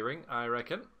same clearing, I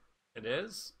reckon. It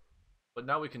is. But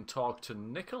now we can talk to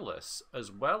Nicholas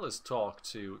as well as talk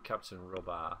to Captain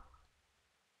Robert.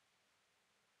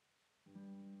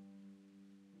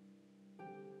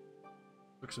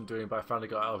 Took some doing, but I finally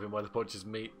got out of him where the butchers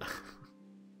meet.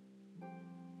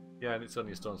 Yeah, and it's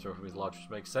only a stone's throw from his lodge,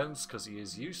 which makes sense, because he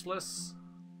is useless.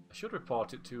 I should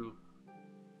report it to...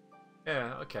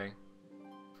 Yeah, okay.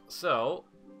 So,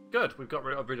 good, we've got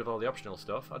rid of all the optional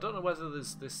stuff. I don't know whether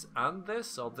there's this and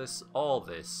this, or this or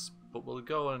this, but we'll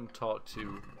go and talk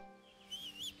to...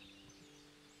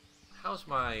 How's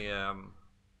my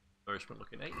nourishment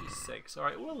looking? 86.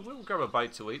 Alright, we'll grab a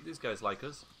bite to eat. These guys like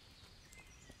us.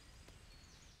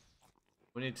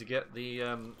 We need to get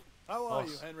the... How are you,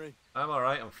 horse. Henry? I'm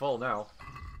alright, I'm full now.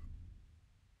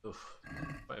 Oof,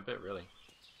 quite a bit really.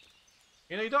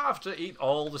 You know, you don't have to eat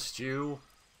all the stew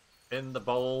in the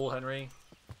bowl, Henry.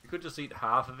 You could just eat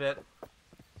half of it.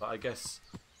 But I guess,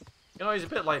 you know, he's a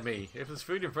bit like me. If there's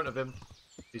food in front of him,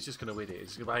 he's just going to eat it.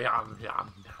 He's going to be like, yum,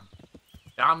 yum, yum.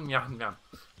 Yum, yum, yum.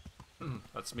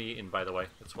 That's me eating, by the way.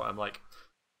 That's what I'm like.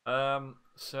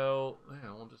 So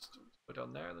yeah, we'll just go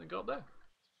down there and then go up there.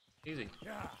 Easy.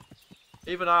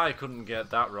 Even I couldn't get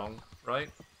that wrong, right?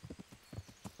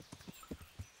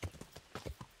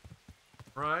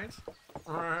 Right?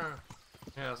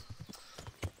 Yes.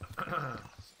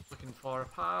 Looking for a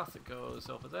path that goes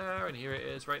over there, and here it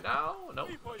is right now. Nope.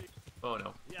 Oh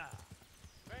no.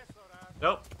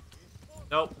 Nope.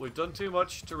 Nope, we've done too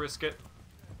much to risk it.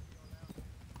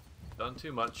 Done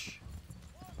too much.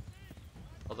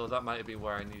 Although that might have been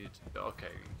where I needed to go.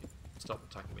 Okay, stop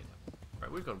attacking me now.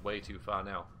 Right, we've gone way too far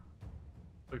now.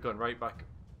 We've gone right back.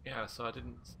 Yeah, so I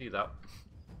didn't see that.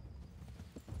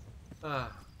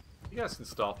 You guys can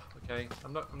stop, okay?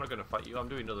 I'm not gonna fight you. I'm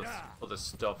doing other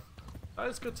stuff. That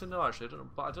is good to know, actually.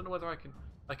 But I don't know whether I can.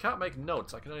 I can't make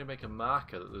notes. I can only make a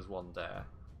marker that there's one there.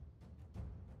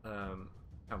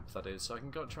 Camp that is. So I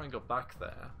can try and go back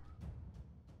there.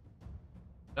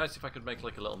 Nice if I could make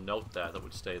like a little note there that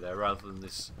would stay there rather than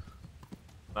this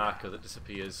marker that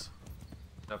disappears.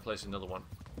 Now place another one.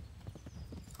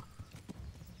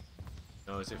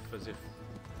 No, as if.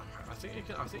 I think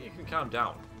you can calm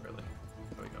down. Really.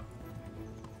 There we go.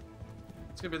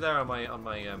 It's gonna be there on my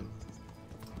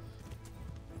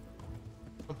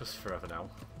compass forever now.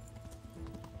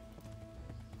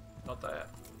 Not there.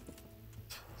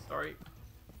 Sorry.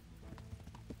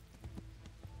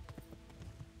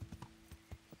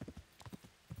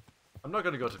 I'm not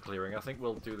going to go to clearing. I think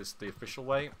we'll do this the official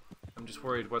way. I'm just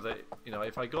worried whether, you know,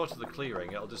 if I go to the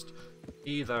clearing, it'll just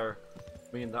either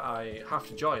mean that I have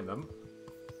to join them,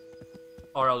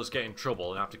 or I'll just get in trouble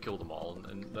and have to kill them all,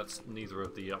 and that's neither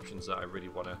of the options that I really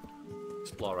want to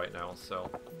explore right now,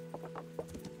 so...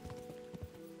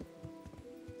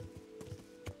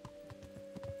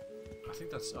 I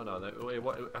think that's... Oh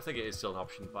no, I think it is still an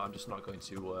option, but I'm just not going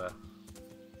to...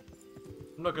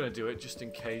 I'm not going to do it, just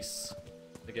in case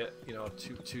I get, you know,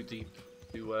 too deep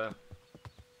to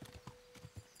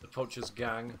the poacher's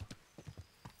gang.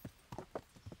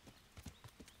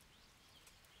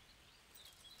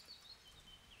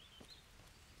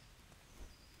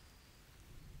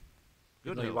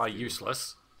 Good. You are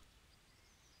useless.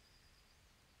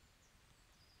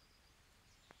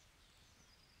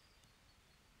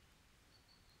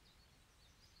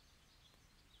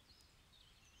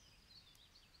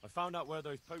 I found out where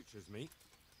those poachers meet.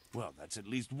 Well, that's at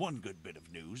least one good bit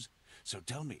of news. So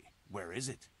tell me, where is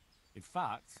it? In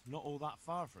fact, not all that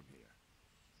far from here.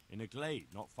 In a glade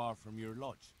not far from your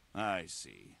lodge. I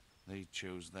see. They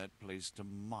chose that place to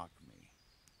mock me.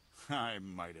 I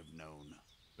might have known.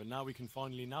 But now we can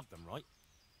finally nab them, right?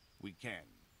 We can.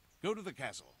 Go to the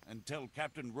castle and tell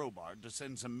Captain Robard to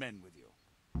send some men with you.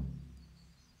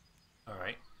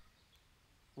 Alright.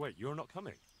 Wait, you're not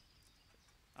coming?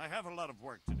 I have a lot of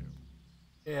work to do.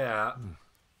 Yeah.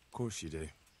 Of course you do.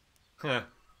 Heh.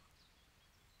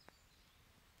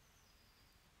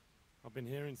 I've been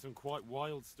hearing some quite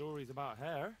wild stories about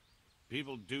Hare.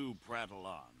 People do prattle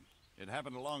on. It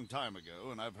happened a long time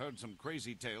ago, and I've heard some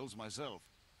crazy tales myself.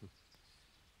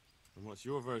 And what's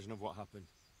your version of what happened?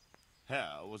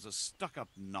 Hare was a stuck-up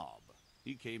knob.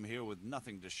 He came here with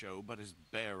nothing to show but his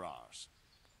bare arse.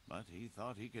 But he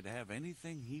thought he could have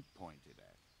anything he pointed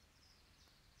at.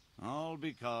 All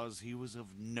because he was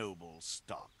of noble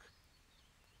stock.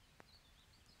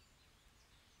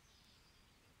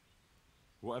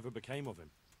 Whatever became of him?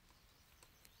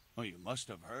 Oh, you must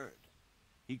have heard.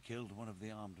 He killed one of the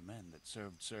armed men that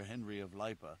served Sir Henry of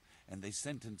Lipa, and they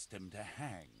sentenced him to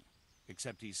hang.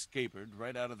 Except he scapered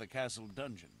right out of the castle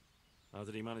dungeon. How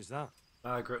did he manage that?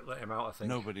 Margaret let him out, I think.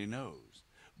 Nobody knows.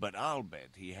 But I'll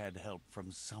bet he had help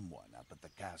from someone up at the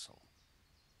castle.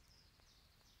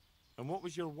 And what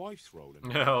was your wife's role in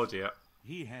it? Oh dear.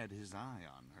 He had his eye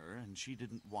on her, and she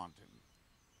didn't want him.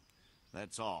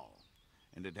 That's all.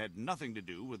 And it had nothing to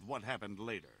do with what happened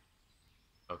later.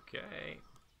 Okay.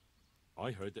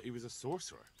 I heard that he was a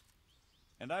sorcerer.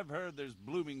 And I've heard there's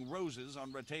blooming roses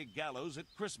on Rattay Gallows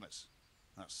at Christmas.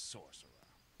 A sorcerer.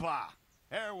 Bah!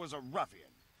 Hare was a ruffian.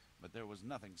 But there was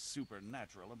nothing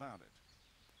supernatural about it.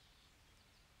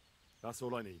 That's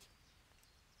all I need.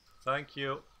 Thank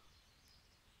you.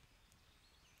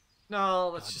 No,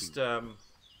 let's just, I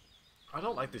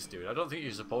don't like this dude. I don't think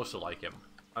you're supposed to like him.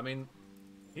 I mean,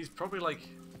 he's probably like...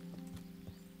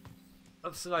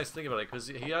 That's the nice thing about it, because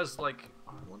he has, like...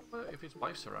 I wonder if his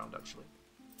wife's around, actually.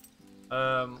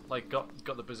 Like, got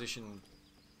the position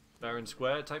fair and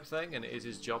square type thing, and it is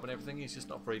his job and everything. He's just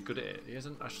not very good at it. He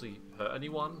hasn't actually hurt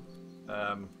anyone.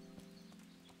 But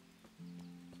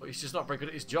he's just not very good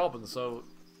at his job, and so...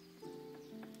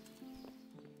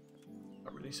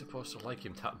 Not really supposed to like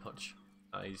him that much.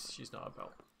 She's not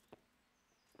about.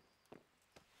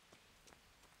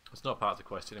 It's not part of the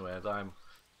quest anyway. I'm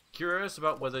curious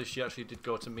about whether she actually did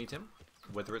go to meet him,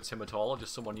 whether it's him at all or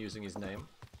just someone using his name.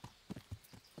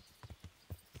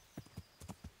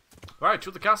 Right, to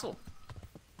the castle.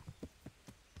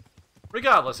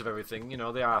 Regardless of everything, you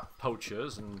know, they are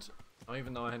poachers, and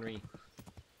even though Henry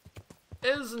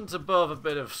isn't above a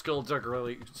bit of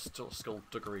skullduggery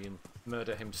and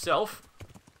murder himself.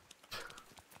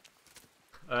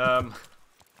 Come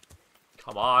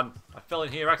on, I fell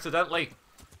in here accidentally.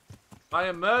 My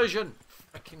immersion.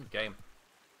 Frickin' game.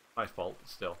 My fault,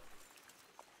 still.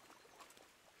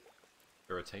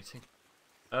 Irritating.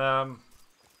 We're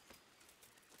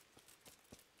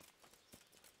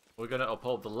going to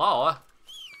uphold the law.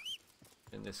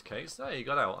 In this case. There, you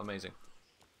got out. Amazing.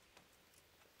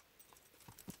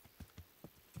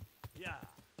 Yeah.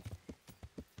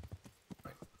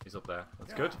 Right, he's up there.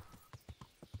 That's good.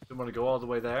 Didn't want to go all the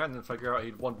way there and then figure out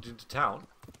he'd wandered into town.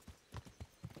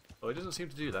 Well, he doesn't seem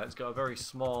to do that. It's got a very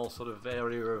small sort of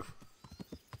area of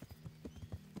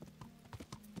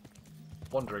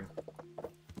wandering.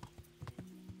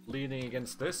 Leaning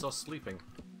against this or sleeping.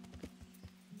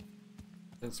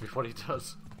 Seems to be what he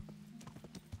does.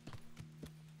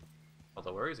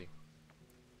 Although, where is he?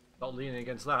 Not leaning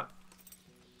against that.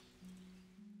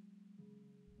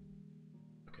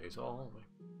 Okay, he's all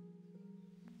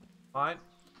fine.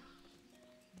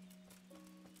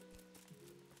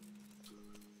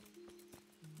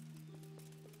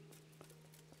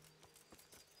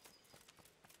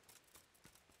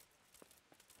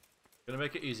 Gonna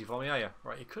make it easy for me, are you?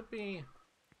 Right, it could be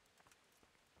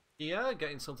here,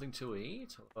 getting something to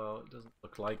eat. Although it doesn't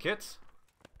look like it.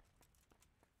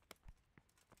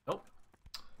 Nope.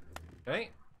 Okay.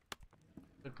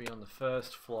 Could be on the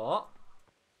first floor.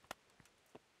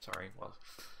 Sorry, well.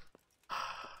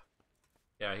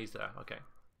 Yeah, he's there. Okay.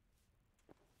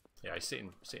 Yeah, he's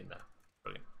sitting there.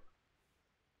 Brilliant.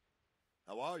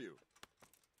 How are you?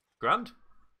 Grand?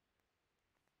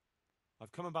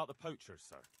 I've come about the poachers,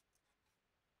 sir.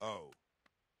 Oh.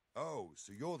 Oh,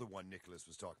 so you're the one Nicholas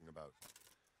was talking about.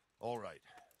 All right.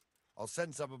 I'll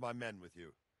send some of my men with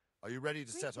you. Are you ready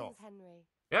to set off? Henry.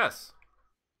 Yes.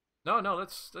 No,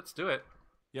 let's do it.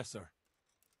 Yes, sir.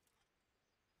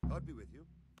 I'd be with you.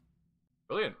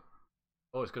 Brilliant.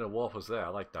 Oh, it's going to warp us there. I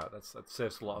like that. That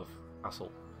saves a lot of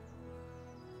hassle.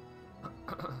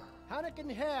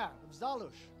 Hannikin Hare of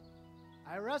Zalush,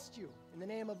 I arrest you in the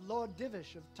name of Lord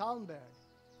Divish of Talmberg.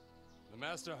 The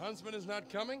Master Huntsman is not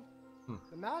coming?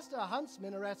 The Master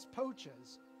Huntsman arrests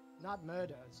poachers, not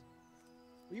murderers.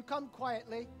 Will you come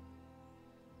quietly?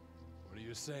 What do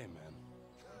you say, man?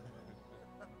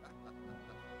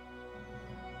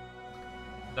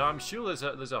 Now I'm sure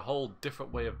there's a whole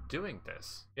different way of doing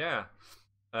this. Yeah.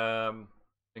 And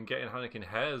getting Hannikin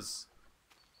Hare's.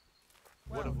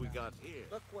 What have we got here?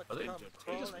 Look what Are they- comes he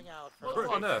just- crawling out What from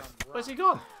on the earth? ground. Where's he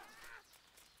gone?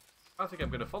 I think I'm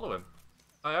going to follow him.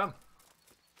 I am.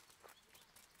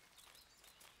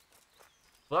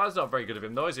 Well, that's not very good of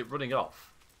him, though, is it? Running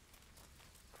off.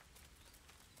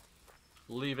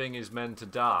 Leaving his men to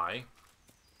die.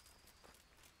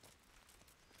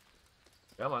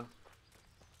 Come on.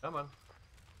 Come on.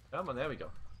 Come on, there we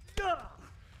go.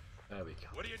 There we go.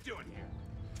 What are you doing here?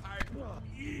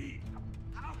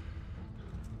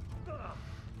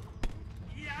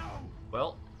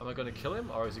 Well, am I going to kill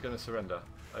him, or is he going to surrender?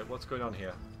 Like, what's going on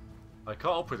here? I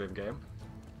caught up with him, game.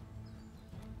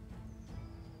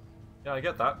 Yeah, I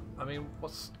get that. I mean,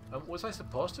 was I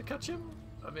supposed to catch him?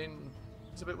 I mean,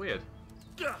 it's a bit weird.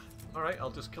 Alright,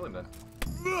 I'll just kill him then.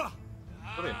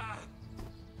 Brilliant.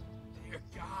 Dear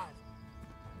God.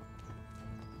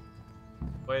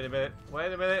 Wait a minute.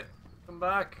 Wait a minute. Come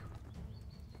back.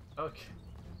 Okay.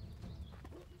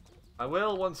 I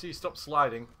will once he stops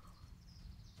sliding.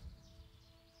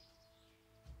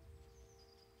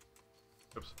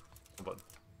 Oops. Wrong button.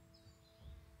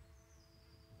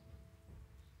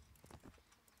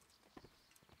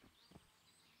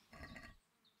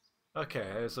 Okay,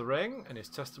 here's the ring and his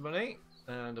testimony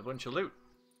and a bunch of loot.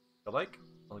 I like.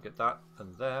 I'll get that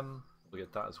and them. We'll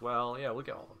get that as well. Yeah, we'll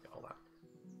get all that.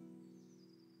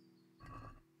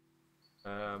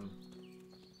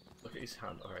 Look at his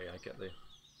hand. Alright, I get the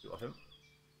loot of him.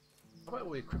 How about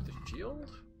we equip the shield?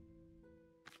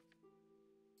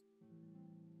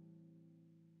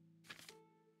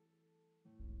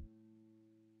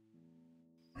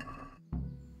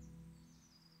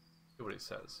 See what it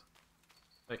says.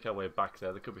 Make our way back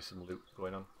there. There could be some loot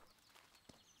going on.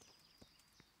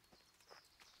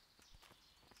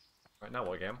 Right, now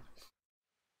what game?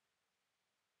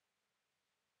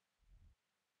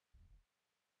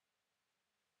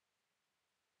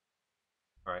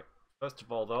 Alright, first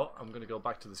of all though, I'm going to go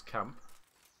back to this camp.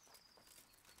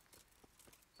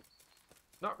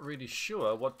 not really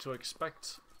sure what to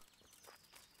expect.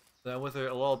 Whether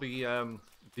it'll all be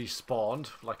despawned,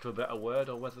 for lack of a better word,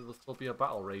 or whether there'll still be a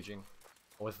battle raging,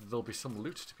 or whether there'll be some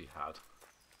loot to be had.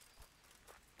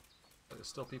 But there's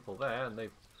still people there, and the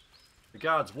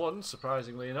guards won,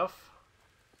 surprisingly enough.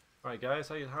 Right,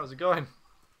 guys, how's it going?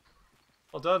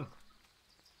 Well done.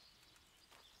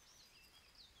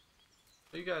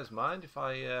 Do you guys mind if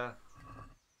I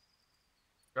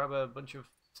grab a bunch of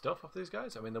stuff off these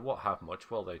guys? I mean, they won't have much,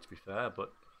 will they, to be fair,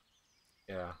 but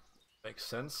yeah, makes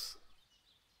sense.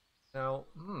 Now,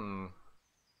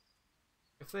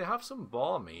 if they have some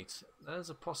boar meat, there's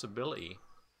a possibility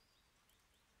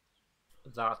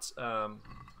that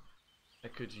I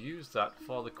could use that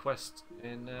for the quest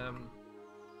in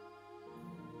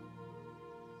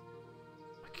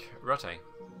Rute.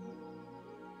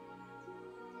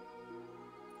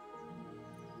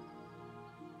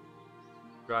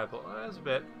 Right, but there's a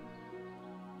bit.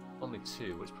 Only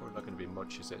 2, which is probably not going to be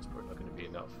much, is it? It's probably not going to be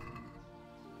enough.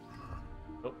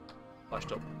 Oh,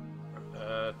 flashed up.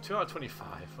 2 out of 25.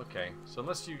 Okay, so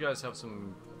unless you guys have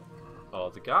some... Oh,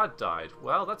 the guard died.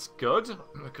 Well, that's good,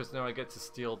 because now I get to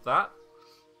steal that.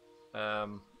 Not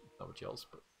much else,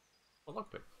 but... Oh,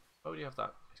 lockpick. Why would you have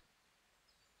that?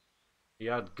 He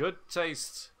had good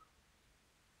taste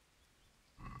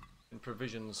in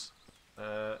provisions.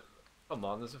 Come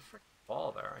on, there's a freaking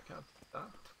ball there. I can't do that.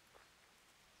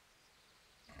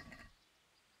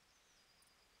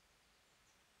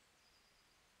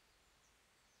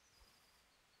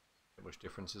 How much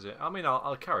difference is it? I mean,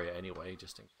 I'll carry it anyway,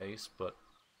 just in case, but...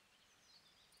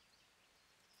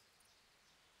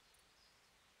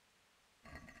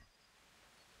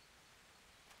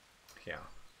 Yeah.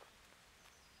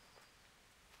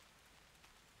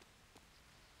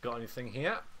 Got anything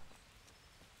here?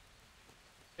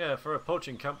 Yeah, for a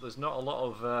poaching camp, there's not a lot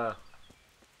of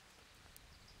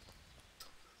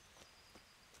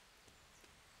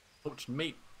poached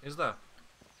meat, is there?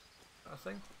 I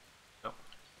think. No.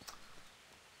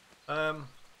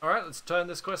 All right, let's turn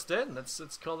this quest in. Let's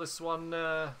call this one.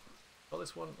 Call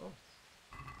this one. Oh.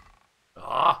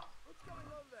 Ah.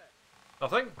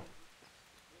 Nothing.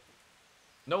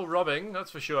 No robbing, that's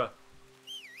for sure.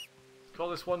 Let's call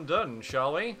this one done,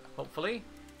 shall we? Hopefully.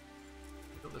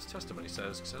 What this testimony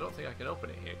says, because I don't think I can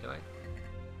open it here, can I?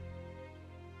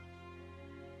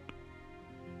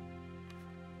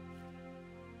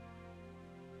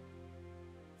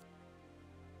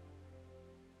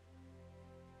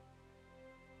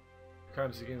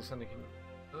 Crimes against something.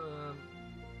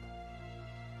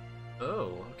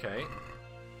 Oh, okay.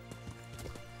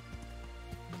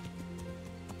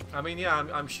 I mean, yeah,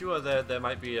 I'm sure there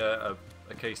might be a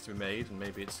case to be made, and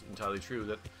maybe it's entirely true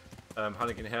that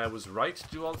Hannigan Hare was right to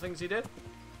do all the things he did.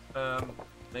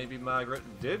 Maybe Margaret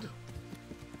did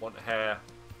want Hare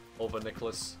over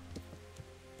Nicholas.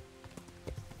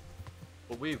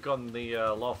 But we've gone the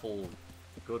lawful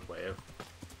good way of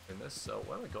doing this, so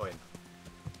where are we going?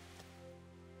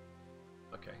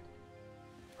 Okay.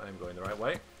 I am going the right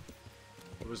way.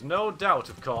 There was no doubt,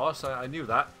 of course. I knew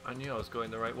that. I knew I was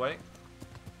going the right way.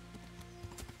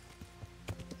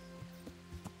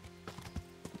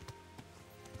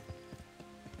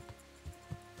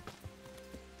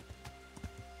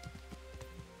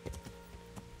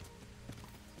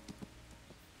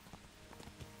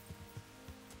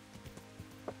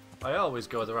 I always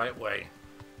go the right way.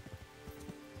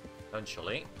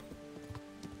 Eventually.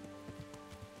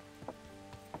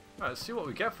 Alright, let's see what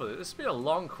we get for this. This will be a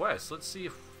long quest. Let's see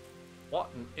what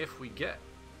and if we get.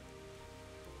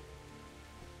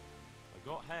 I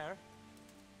got Hare.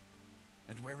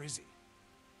 And where is he?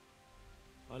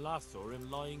 I last saw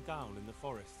him lying down in the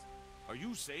forest. Are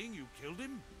you saying you killed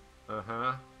him?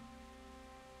 Uh-huh.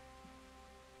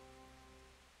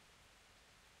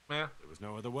 Yeah. There was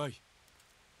no other way.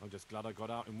 I'm just glad I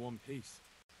got out in one piece.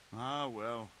 Ah,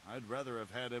 well, I'd rather have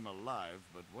had him alive,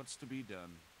 but what's to be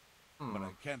done? But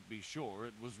I can't be sure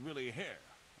it was really Hare,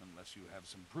 unless you have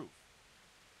some proof.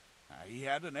 He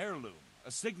had an heirloom,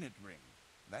 a signet ring.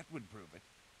 That would prove it.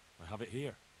 I have it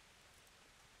here.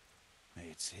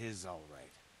 It's his, all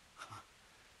right.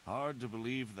 Hard to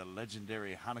believe the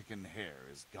legendary Hannigan Hare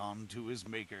is gone to his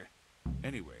maker.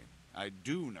 Anyway, I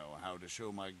do know how to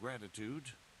show my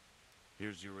gratitude.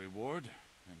 Here's your reward,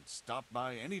 and stop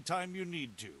by any time you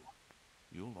need to.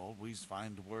 You'll always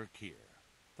find work here.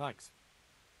 Thanks.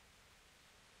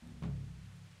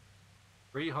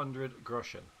 300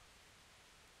 groschen.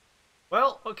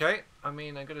 Well, okay. I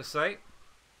mean, I'm gonna say,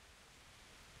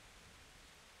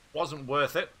 wasn't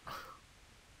worth it.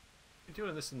 You're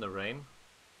doing this in the rain.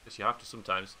 Guess you have to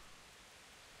sometimes.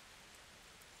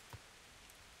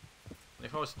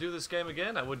 If I was to do this game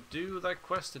again, I would do that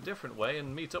quest a different way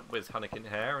and meet up with Hannikin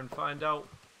Hare and find out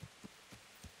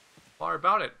more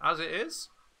about it. As it is,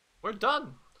 we're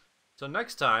done. So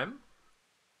next time,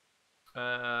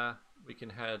 we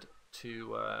can head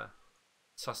to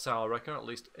Sasau, I reckon, or at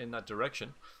least in that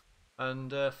direction,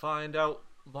 and find out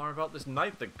more about this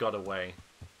knight that got away.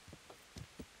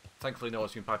 Thankfully, no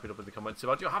one's been piping up in the comments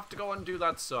about you have to go and do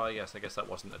that. So yes, I guess that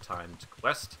wasn't a timed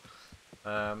quest.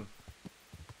 So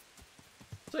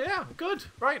yeah, good.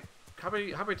 Right,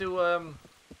 happy to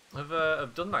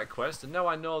have done that quest, and now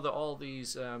I know that all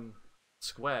these the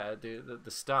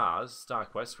stars, star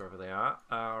quests, wherever they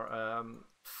are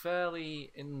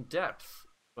fairly in depth.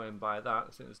 Going by that,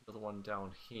 I think there's another one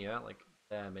down here, like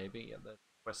there maybe. Yeah, the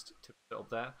quest tip up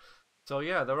there. So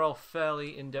yeah, they're all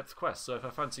fairly in-depth quests. So if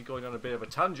I fancy going on a bit of a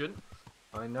tangent,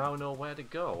 I now know where to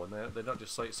go, and they're not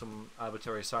just like some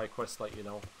arbitrary side quests, like, you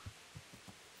know,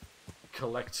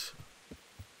 collect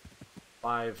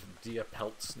 5 deer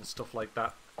pelts and stuff like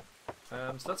that.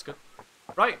 So that's good.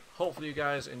 Right, hopefully you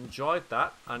guys enjoyed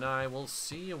that, and I will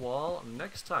see you all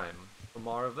next time for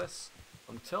more of this.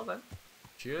 Until then,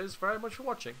 cheers very much for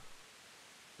watching.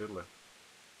 Toodaloo.